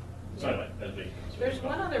 So anyway, that's big. There's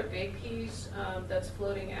one other big piece that's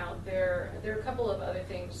floating out there. There are a couple of other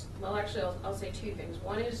things. Well, actually, I'll say 2 things.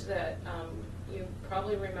 One is that you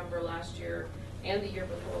probably remember last year and the year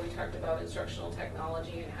before, we talked about instructional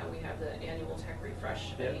technology and how we have the annual tech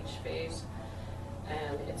refresh Yeah. at each phase.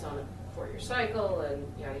 And it's on a 4-year cycle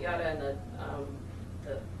and yada yada. And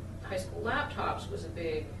the high school laptops was a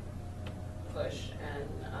big push and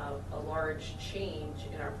a large change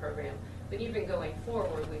in our program. But even going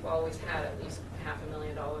forward, we've always had at least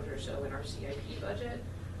 $500,000 or so in our CIP budget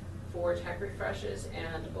for tech refreshes,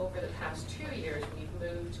 and over the past 2 years, we've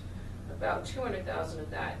moved about 200,000 of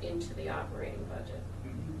that into the operating budget.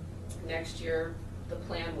 Next year, the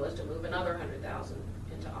plan was to move another 100,000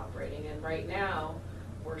 into operating, and right now,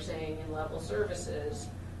 we're saying in level services,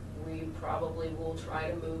 we probably will try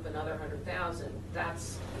to move another 100,000.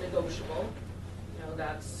 That's negotiable. You know,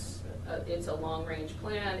 it's a long-range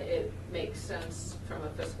plan. It makes sense from a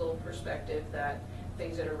fiscal perspective that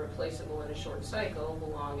things that are replaceable in a short cycle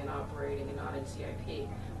belong in operating and not in CIP.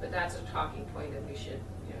 But that's a talking point that we should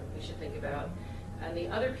think about. And the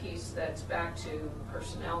other piece that's back to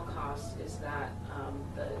personnel costs is that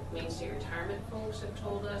the Maine State Retirement folks have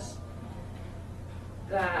told us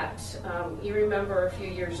that, you remember a few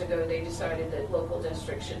years ago, they decided that local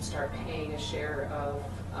districts should start paying a share of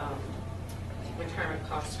retirement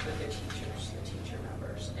costs for their teachers, the teacher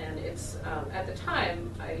members. And it's, at the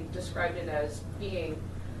time, I described it as being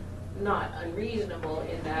not unreasonable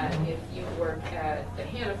in that if you work at the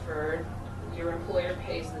Hannaford, your employer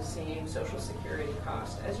pays the same Social Security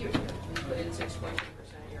cost as you do. You put in 6.2%,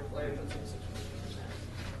 your employer puts in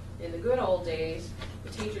 6.2%. In the good old days, the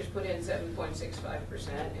teachers put in 7.65%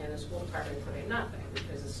 and the school department put in nothing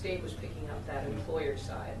because the state was picking up that employer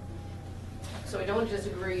side. So I don't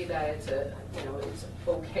disagree that it's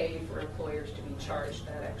okay for employers to be charged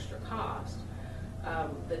that extra cost.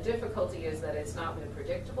 The difficulty is that it's not been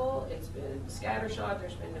predictable, it's been scattershot,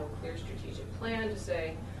 there's been no clear strategic plan to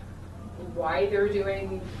say why they're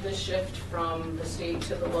doing the shift from the state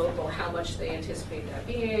to the local, how much they anticipate that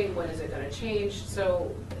being, when is it going to change.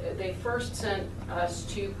 So they first sent us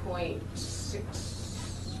 2.6%.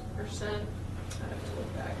 I have to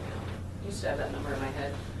look back now. I used to have that number in my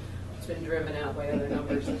head. It's been driven out by other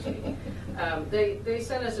numbers this week. They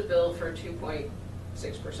sent us a bill for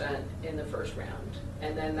 2.6% in the first round,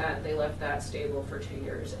 and then they left that stable for 2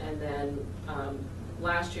 years, and then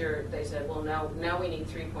last year they said, well, now we need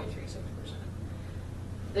 3.36%.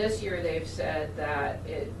 This year they've said that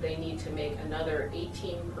they need to make another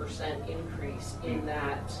 18% increase in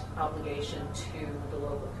that obligation to the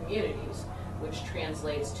local communities, which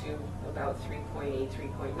translates to about 3.8,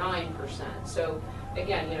 3.9%. So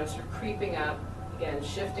again, sort of creeping up, again,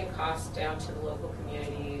 shifting costs down to the local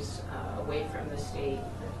communities, away from the state.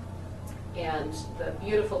 And the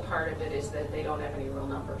beautiful part of it is that they don't have any real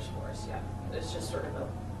numbers for us yet. It's just sort of a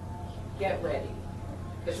get ready,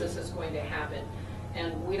 because this is going to happen.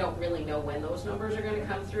 And we don't really know when those numbers are going to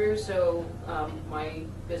come through, so my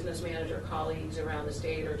business manager colleagues around the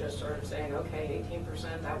state are just sort of saying, okay,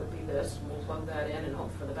 18%, that would be this, we'll plug that in and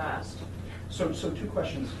hope for the best. So two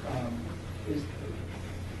questions. Is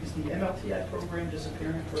the MLTI program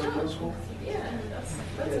disappearing for middle school? Yeah,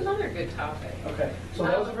 that's another good topic. Okay, so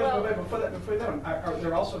that was the first one. Before that,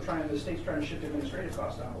 they're also the state's trying to shift administrative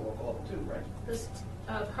costs down to the local level too, right? This,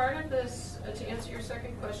 part of this, to answer your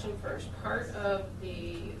second question first, part of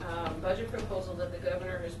the budget proposal that the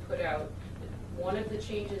governor has put out, one of the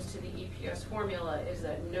changes to the EPS formula is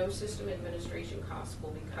that no system administration costs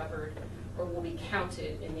will be covered or will be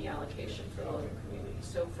counted in the allocation for the local communities.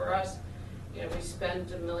 So for us, we spend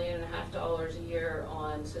 $1.5 million a year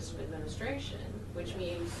on system administration, which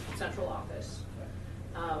means central office.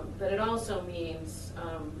 But it also means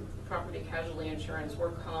property casualty insurance,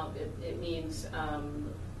 work comp, it means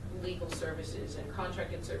legal services and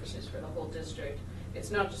contracted services for the whole district.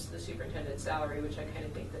 It's not just the superintendent's salary, which I kind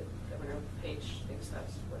of think that Governor Page thinks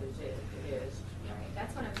that's what it is. Right,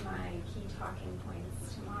 that's one of my key talking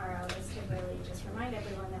points tomorrow, is to really just remind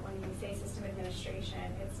everyone that when we say system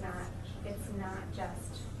administration, it's not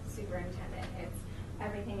just superintendent, it's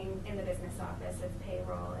everything in the business office, it's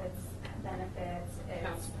payroll, it's benefits,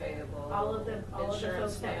 Accounts it's payable, all of the folks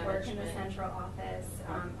that work in the management. central office,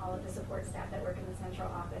 all of the support staff that work in the central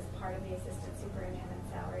office, part of the assistant superintendent's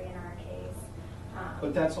salary in our case.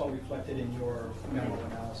 But that's all reflected in your memo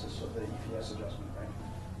analysis of the EPS adjustment, right?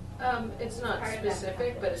 It's not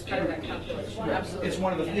specific, but it's part of that calculation. Absolutely. It's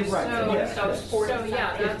one of the, Yes. right, yes. So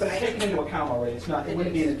yeah, But it's taken into account already, it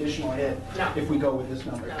wouldn't be an additional hit No. if we go with this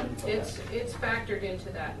number. No, it's factored into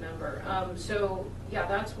that number. So yeah,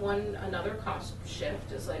 that's another cost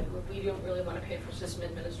shift, is like, we don't really want to pay for system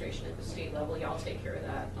administration at the state level, y'all take care of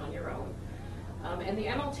that on your own. And the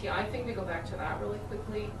MLTI thing, to go back to that really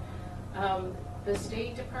quickly, the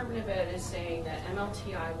State Department of Ed is saying that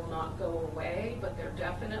MLTI will not go away, but they're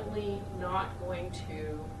definitely not going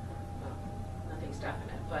to, well, nothing's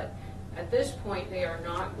definite, but at this point they are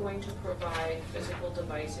not going to provide physical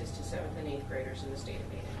devices to 7th and 8th graders in the state of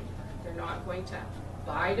Maine anymore. They're not going to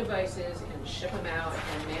buy devices and ship them out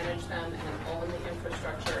and manage them and own the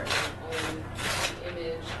infrastructure and own the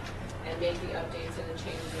image and make the updates and the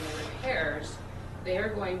changes and the repairs, they are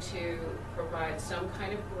going to provide some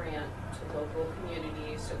kind of grant to local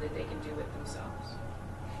communities so that they can do it themselves.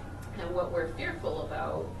 And what we're fearful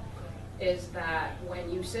about is that when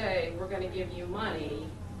you say, we're going to give you money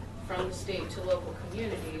from the state to local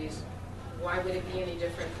communities, why would it be any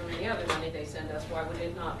different from any other money they send us? Why would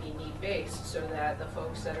it not be need-based so that the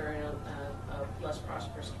folks that are in a less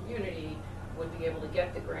prosperous community would be able to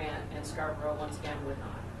get the grant and Scarborough once again would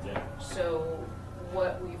not? Yeah. So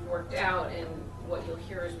what we've worked out and what you'll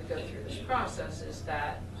hear as we go through this process is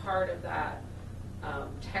that part of that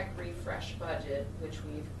tech refresh budget, which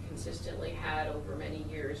we've consistently had over many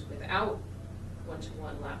years without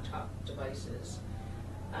one-to-one laptop devices,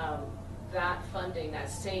 that funding, that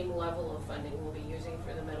same level of funding we'll be using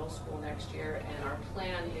for the middle school next year, and our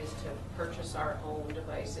plan is to purchase our own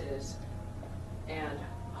devices and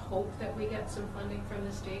hope that we get some funding from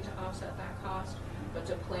the state to offset that cost, but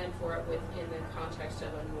to plan for it within the context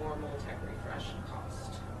of a normal tech refresh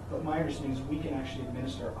cost. But my understanding is we can actually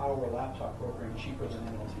administer our laptop program cheaper than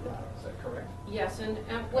MLTI, is that correct? Yes, and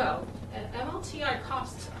well, MLTI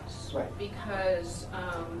costs us. Right. Because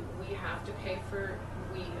we have to pay for,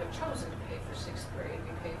 we have chosen to pay for 6th grade,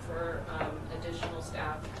 we pay for additional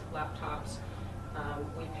staff laptops,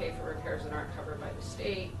 we pay for repairs that aren't covered by the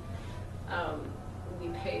state, we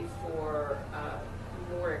pay for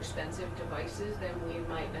more expensive devices than we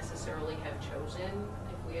might necessarily have chosen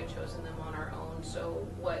if we had chosen them on our own. So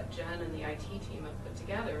what Jen and the IT team have put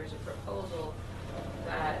together is a proposal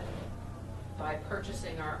that by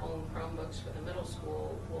purchasing our own Chromebooks for the middle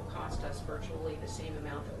school will cost us virtually the same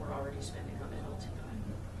amount that we're already spending on MLTI.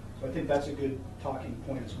 So I think that's a good talking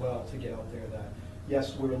point as well to get out there that,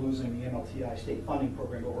 yes, we're losing the MLTI state funding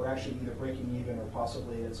program, but we're actually either breaking even or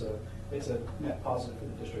possibly it's a net positive for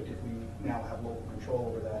the district if we now have local control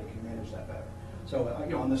over that and can manage that better. So,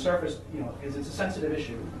 on the surface, because it's a sensitive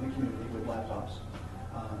issue in the community with laptops,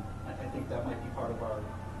 I think that might be part of our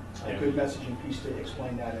good messaging piece to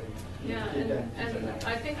explain that. And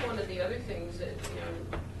I think one of the other things that,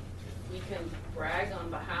 we can brag on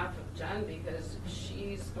behalf of Jen because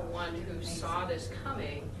she's the one who saw this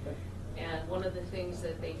coming. And one of the things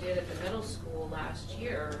that they did at the middle school last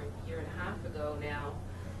year, a year and a half ago now,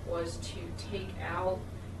 was to take out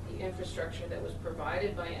the infrastructure that was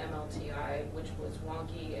provided by MLTI, which was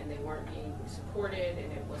wonky and they weren't being supported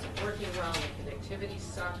and it wasn't working well and the connectivity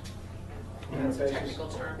sucked. That's a technical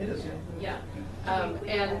term. It is, yeah.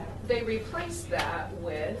 And they replaced that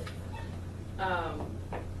with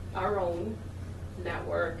our own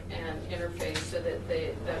network and interface so that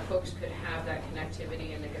the folks could have that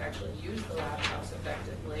connectivity and they could actually use the laptops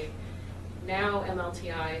effectively. Now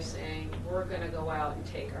MLTI is saying, we're going to go out and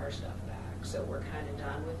take our stuff back. So we're kind of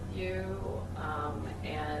done with you.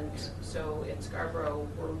 And so in Scarborough,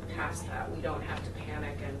 we're past that. We don't have to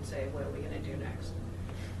panic and say, what are we going to do next?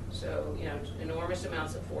 So, enormous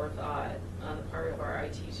amounts of forethought on the part of our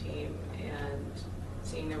IT team and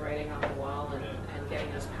seeing the writing on the wall and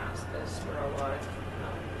getting us past this where a lot of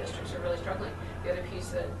districts are really struggling. The other piece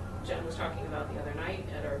that Jen was talking about the other night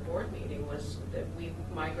at our board meeting was that we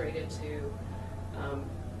migrated to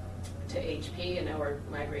HP and now we're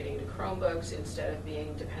migrating to Chromebooks instead of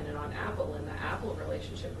being dependent on Apple, and the Apple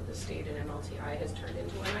relationship with the state and MLTI has turned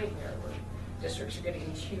into a nightmare where districts are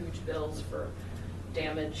getting huge bills for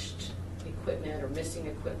damaged equipment or missing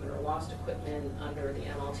equipment or lost equipment under the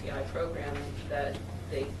MLTI program that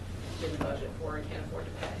they didn't budget for and can't afford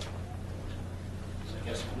to pay. So I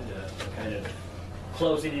guess kind of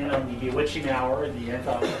closing in on the bewitching hour, the end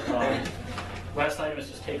thought. Last item is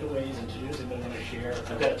just takeaways and to-dos. Anybody want to share?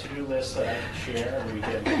 I've got a to-do list that I can share,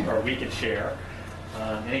 and we can share.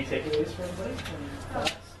 Any takeaways for everybody? Any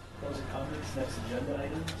thoughts, closing comments, next agenda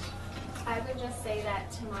items? I would just say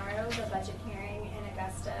that tomorrow the budget hearing in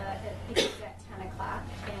Augusta it begins at 10 o'clock,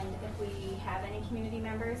 and if we have any community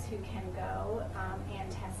members who can go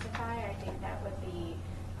and testify, I think that would be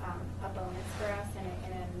a bonus for us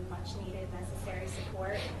and a much needed, necessary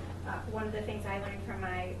support. One of the things I learned from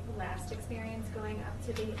my last experience going up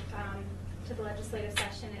to the legislative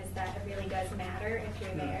session is that it really does matter if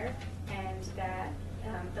you're there, and that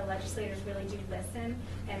the legislators really do listen,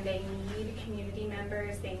 and they need community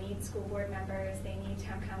members, they need school board members, they need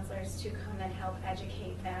town councilors to come and help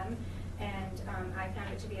educate them. And I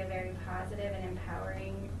found it to be a very positive and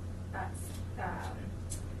empowering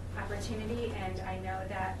opportunity, and I know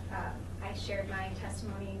that I shared my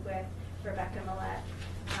testimony with Rebecca Millette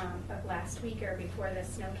of last week or before the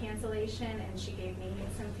snow cancellation, and she gave me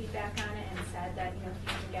some feedback on it and said that if you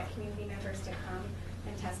can get community members to come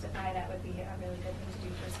and testify, that would be a really good thing to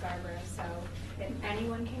do for Scarborough. So if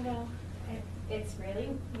anyone can go, it's really,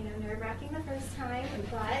 nerve-wracking the first time,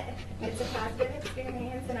 but it's a positive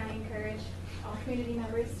experience, and I encourage all community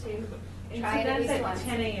members to try it at That's least at once.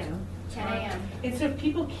 10 a.m. 10 a.m. And so if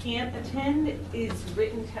people can't attend, is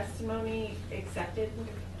written testimony accepted?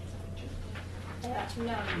 No,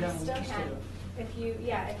 No, you still just can. do If you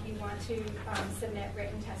want to submit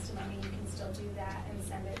written testimony, you can still do that and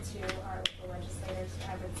send it to our local legislators.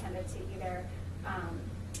 I would send it to either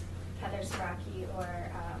Heather Strachey or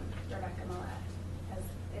Rebecca Millett, as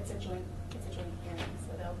it's a joint hearing,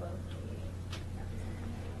 so they'll both be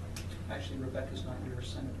represented. Actually, Rebecca's not your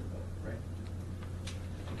senator though, right?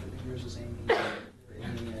 I think yours is Amy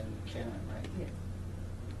and Karen, right? Yeah.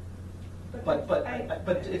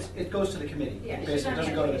 But it goes to the committee. Yeah, It she's basically not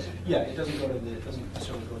doesn't go to, handling yeah, it doesn't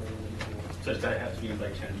necessarily go to the legal board. So does that have to be by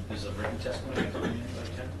 10, is a written testimony have to be by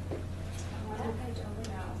 10? Well, I don't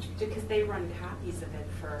know. Because they run copies of it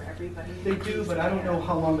for everybody. They do, but I don't know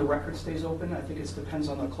how long the record stays open. I think it depends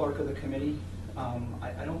on the clerk of the committee.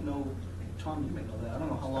 I don't know, Tom, you may know that. I don't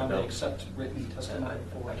know how long they accept written testimony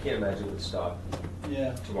for. I can't imagine it would stop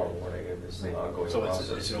Yeah. tomorrow morning if it's an ongoing So process.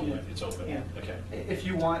 it's open, it's open, Yeah. okay. If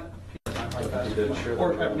you want, Sure.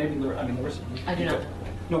 or maybe, Larissa. I do not.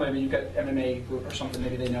 No, maybe you've got MMA group or something,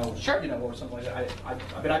 maybe they know. Sure. Or something like that.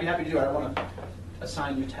 I mean, I'd be happy to do it. I don't want to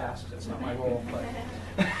assign you tasks. That's not my role, but.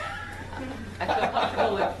 I feel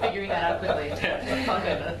comfortable with figuring that out quickly.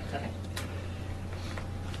 Okay.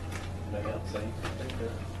 Anybody else, anything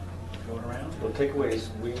going around? Well, takeaways,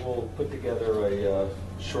 we will put together a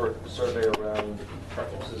short survey around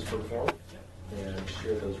preferences for the forum and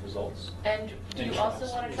share those results. And do you also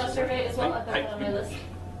want a trust survey as well? I've got that on my list.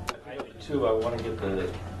 Two, I want to get the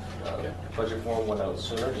budget form one out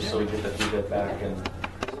sooner, just so we get the feedback back and.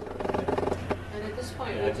 And at this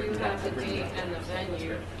point, we do have the date and the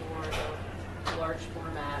venue for the large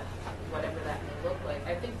format, whatever that may look like.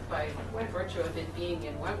 I think by virtue of it being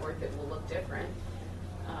in Wentworth, it will look different.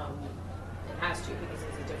 It has to, because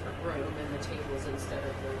it's a different room and the tables instead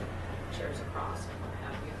of the chairs across and what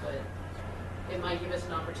have you, but it might give us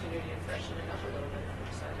an opportunity to freshen it up a little bit if we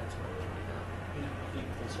decide that's where we want to go. I think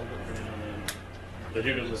let's hold it for now. The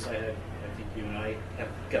to-do list I think you and I have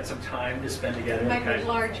got some time to spend together. Might be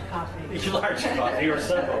large copy. Large copy or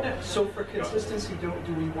several. So for consistency, we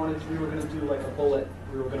were going to do like a bullet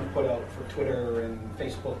we were going to put out for Twitter and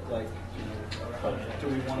Facebook, like, do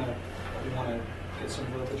we want to get some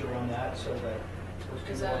verbiage around that so that those Is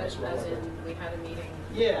people that as well? as in, we had a meeting?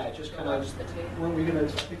 Yeah, just kind of, Watch the tape. weren't we going to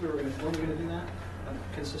do that?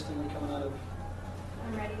 Consistently coming out of,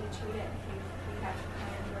 I'm ready to tweet it if you have my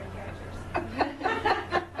Android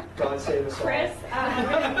characters. God save us all. Chris,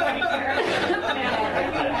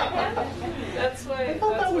 That's why. I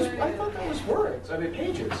thought that was words, I mean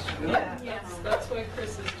pages. You know? Yeah, that's why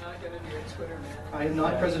Chris is not going to be a Twitter man. I am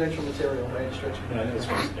not presidential material by any stretch of the No, I think it's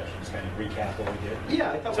one suggestion, just kind of recap what we did.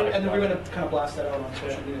 Yeah, I thought, and then we're going to kind of blast that out on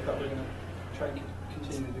social media. I thought we were going to try and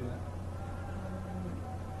continue to do that.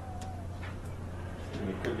 I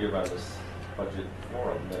mean, it could be around this budget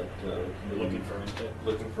forum that We're looking for input.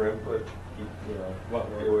 looking for input, be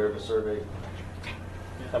aware of a survey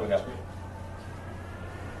coming up.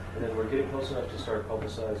 And then we're getting close enough to start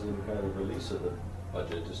publicizing kind of the release of the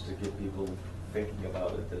budget, just to get people thinking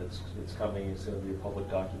about it, that it's coming, it's going to be a public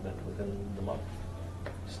document within the month.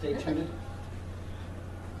 Stay tuned.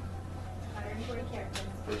 140 characters.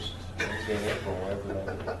 First Wednesday in April,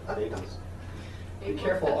 whatever that date is. Be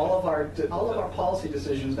careful, all of our policy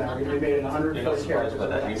decisions now are going to be made in 140 You're not surprised characters. by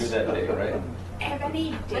that, you knew that day, right? Have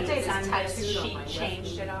any What date dates is on this tattooed on sheet my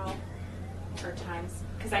changed left? at all? Or times?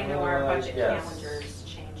 Because I know our budget Yes. calendars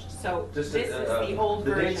changed. So Just, this is the old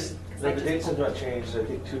the version. dates- 'cause The I just dates have pulled- not changed, I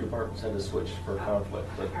think 2 departments had to switch for conflict,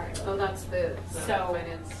 but. All right. Oh, that's the So,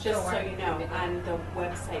 finance. just so you know, on the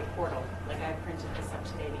website portal, like I printed this up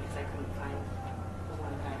today because I couldn't find the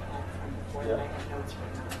one that I had from before that I had notes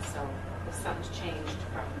written on. So if something's changed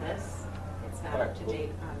from this, it's not up to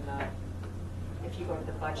date on the, if you go to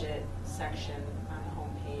the budget section on the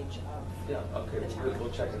homepage of Yeah, okay, the town. we'll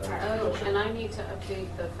check it out. Oh, and I need to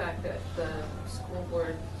update the fact that the school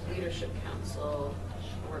board leadership council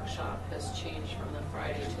workshop has changed from the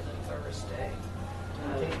Friday to the Thursday.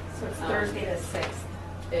 So it's Thursday the 6th.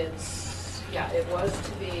 It was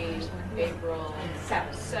to be April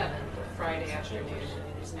 7th, Friday afternoon, and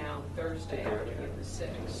it is now Thursday afternoon, the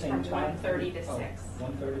 6th. Same From time? 1:30 to 6.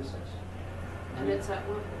 1:30 to 6. And it's at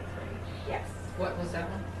 1:30. Yes. What was that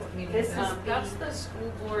one? What meeting This is is that? That's the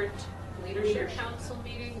school board leadership council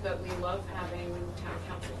meeting, but we love having town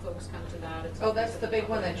council folks come to that. It's Oh, that's the big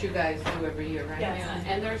one that you guys do every year, right? Yeah,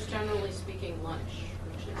 and there's generally speaking lunch,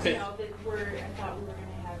 which is. No, that I thought we were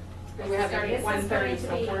gonna have. We're having Starting at 1:30, 1:30, so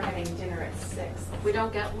so we're we're having dinner at 6. We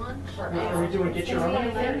don't get lunch? Are we doing get your own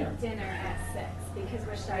It's again? gonna be dinner at 6, because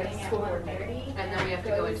we're starting at School board 1:30. And then we have to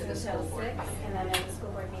go into the goes school until board 6, meeting. and then there's a school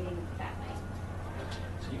board meeting that night.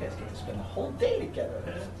 So you guys get to spend the whole day together.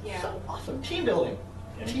 Yeah. So awesome. Team building.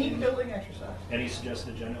 Team building exercise. Any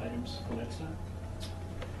suggested agenda items for next time?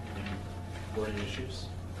 Any boarding issues?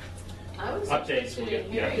 I was Updates, interested we'll in get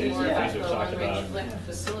the hearing updates more and about things the we've talked long-range about. plan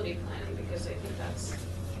facility planning, because I think that's,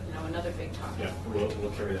 another big topic. Yeah,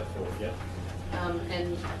 we'll carry that forward, yeah.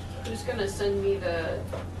 And who's gonna send me the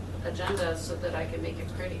agenda so that I can make it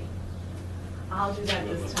pretty? I'll do that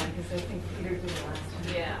this time, because I think Peter did it last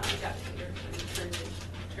time. Yeah, I got Peter turned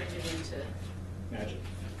it into. Magic.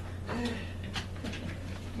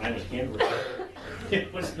 Mine was handwritten.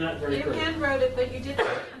 It was not very You pretty. handwrote it, but you did scan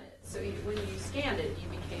it. So when you scanned it, you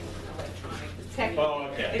became electronic. Oh,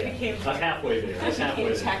 okay. It became- I was halfway there. I was halfway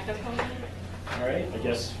Became there. technical. All right, I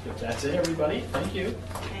guess if that's it, everybody. Thank you.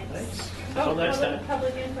 Thanks. Until next time.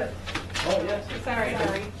 Public input. Oh, yes. Sorry.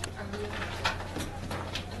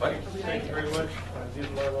 Thank you very much. I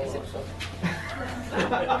did learn a lot of stuff.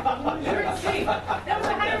 Let's see. That was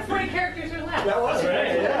 140 characters or less. That was That's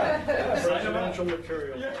right, yeah. Presidential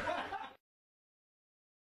material.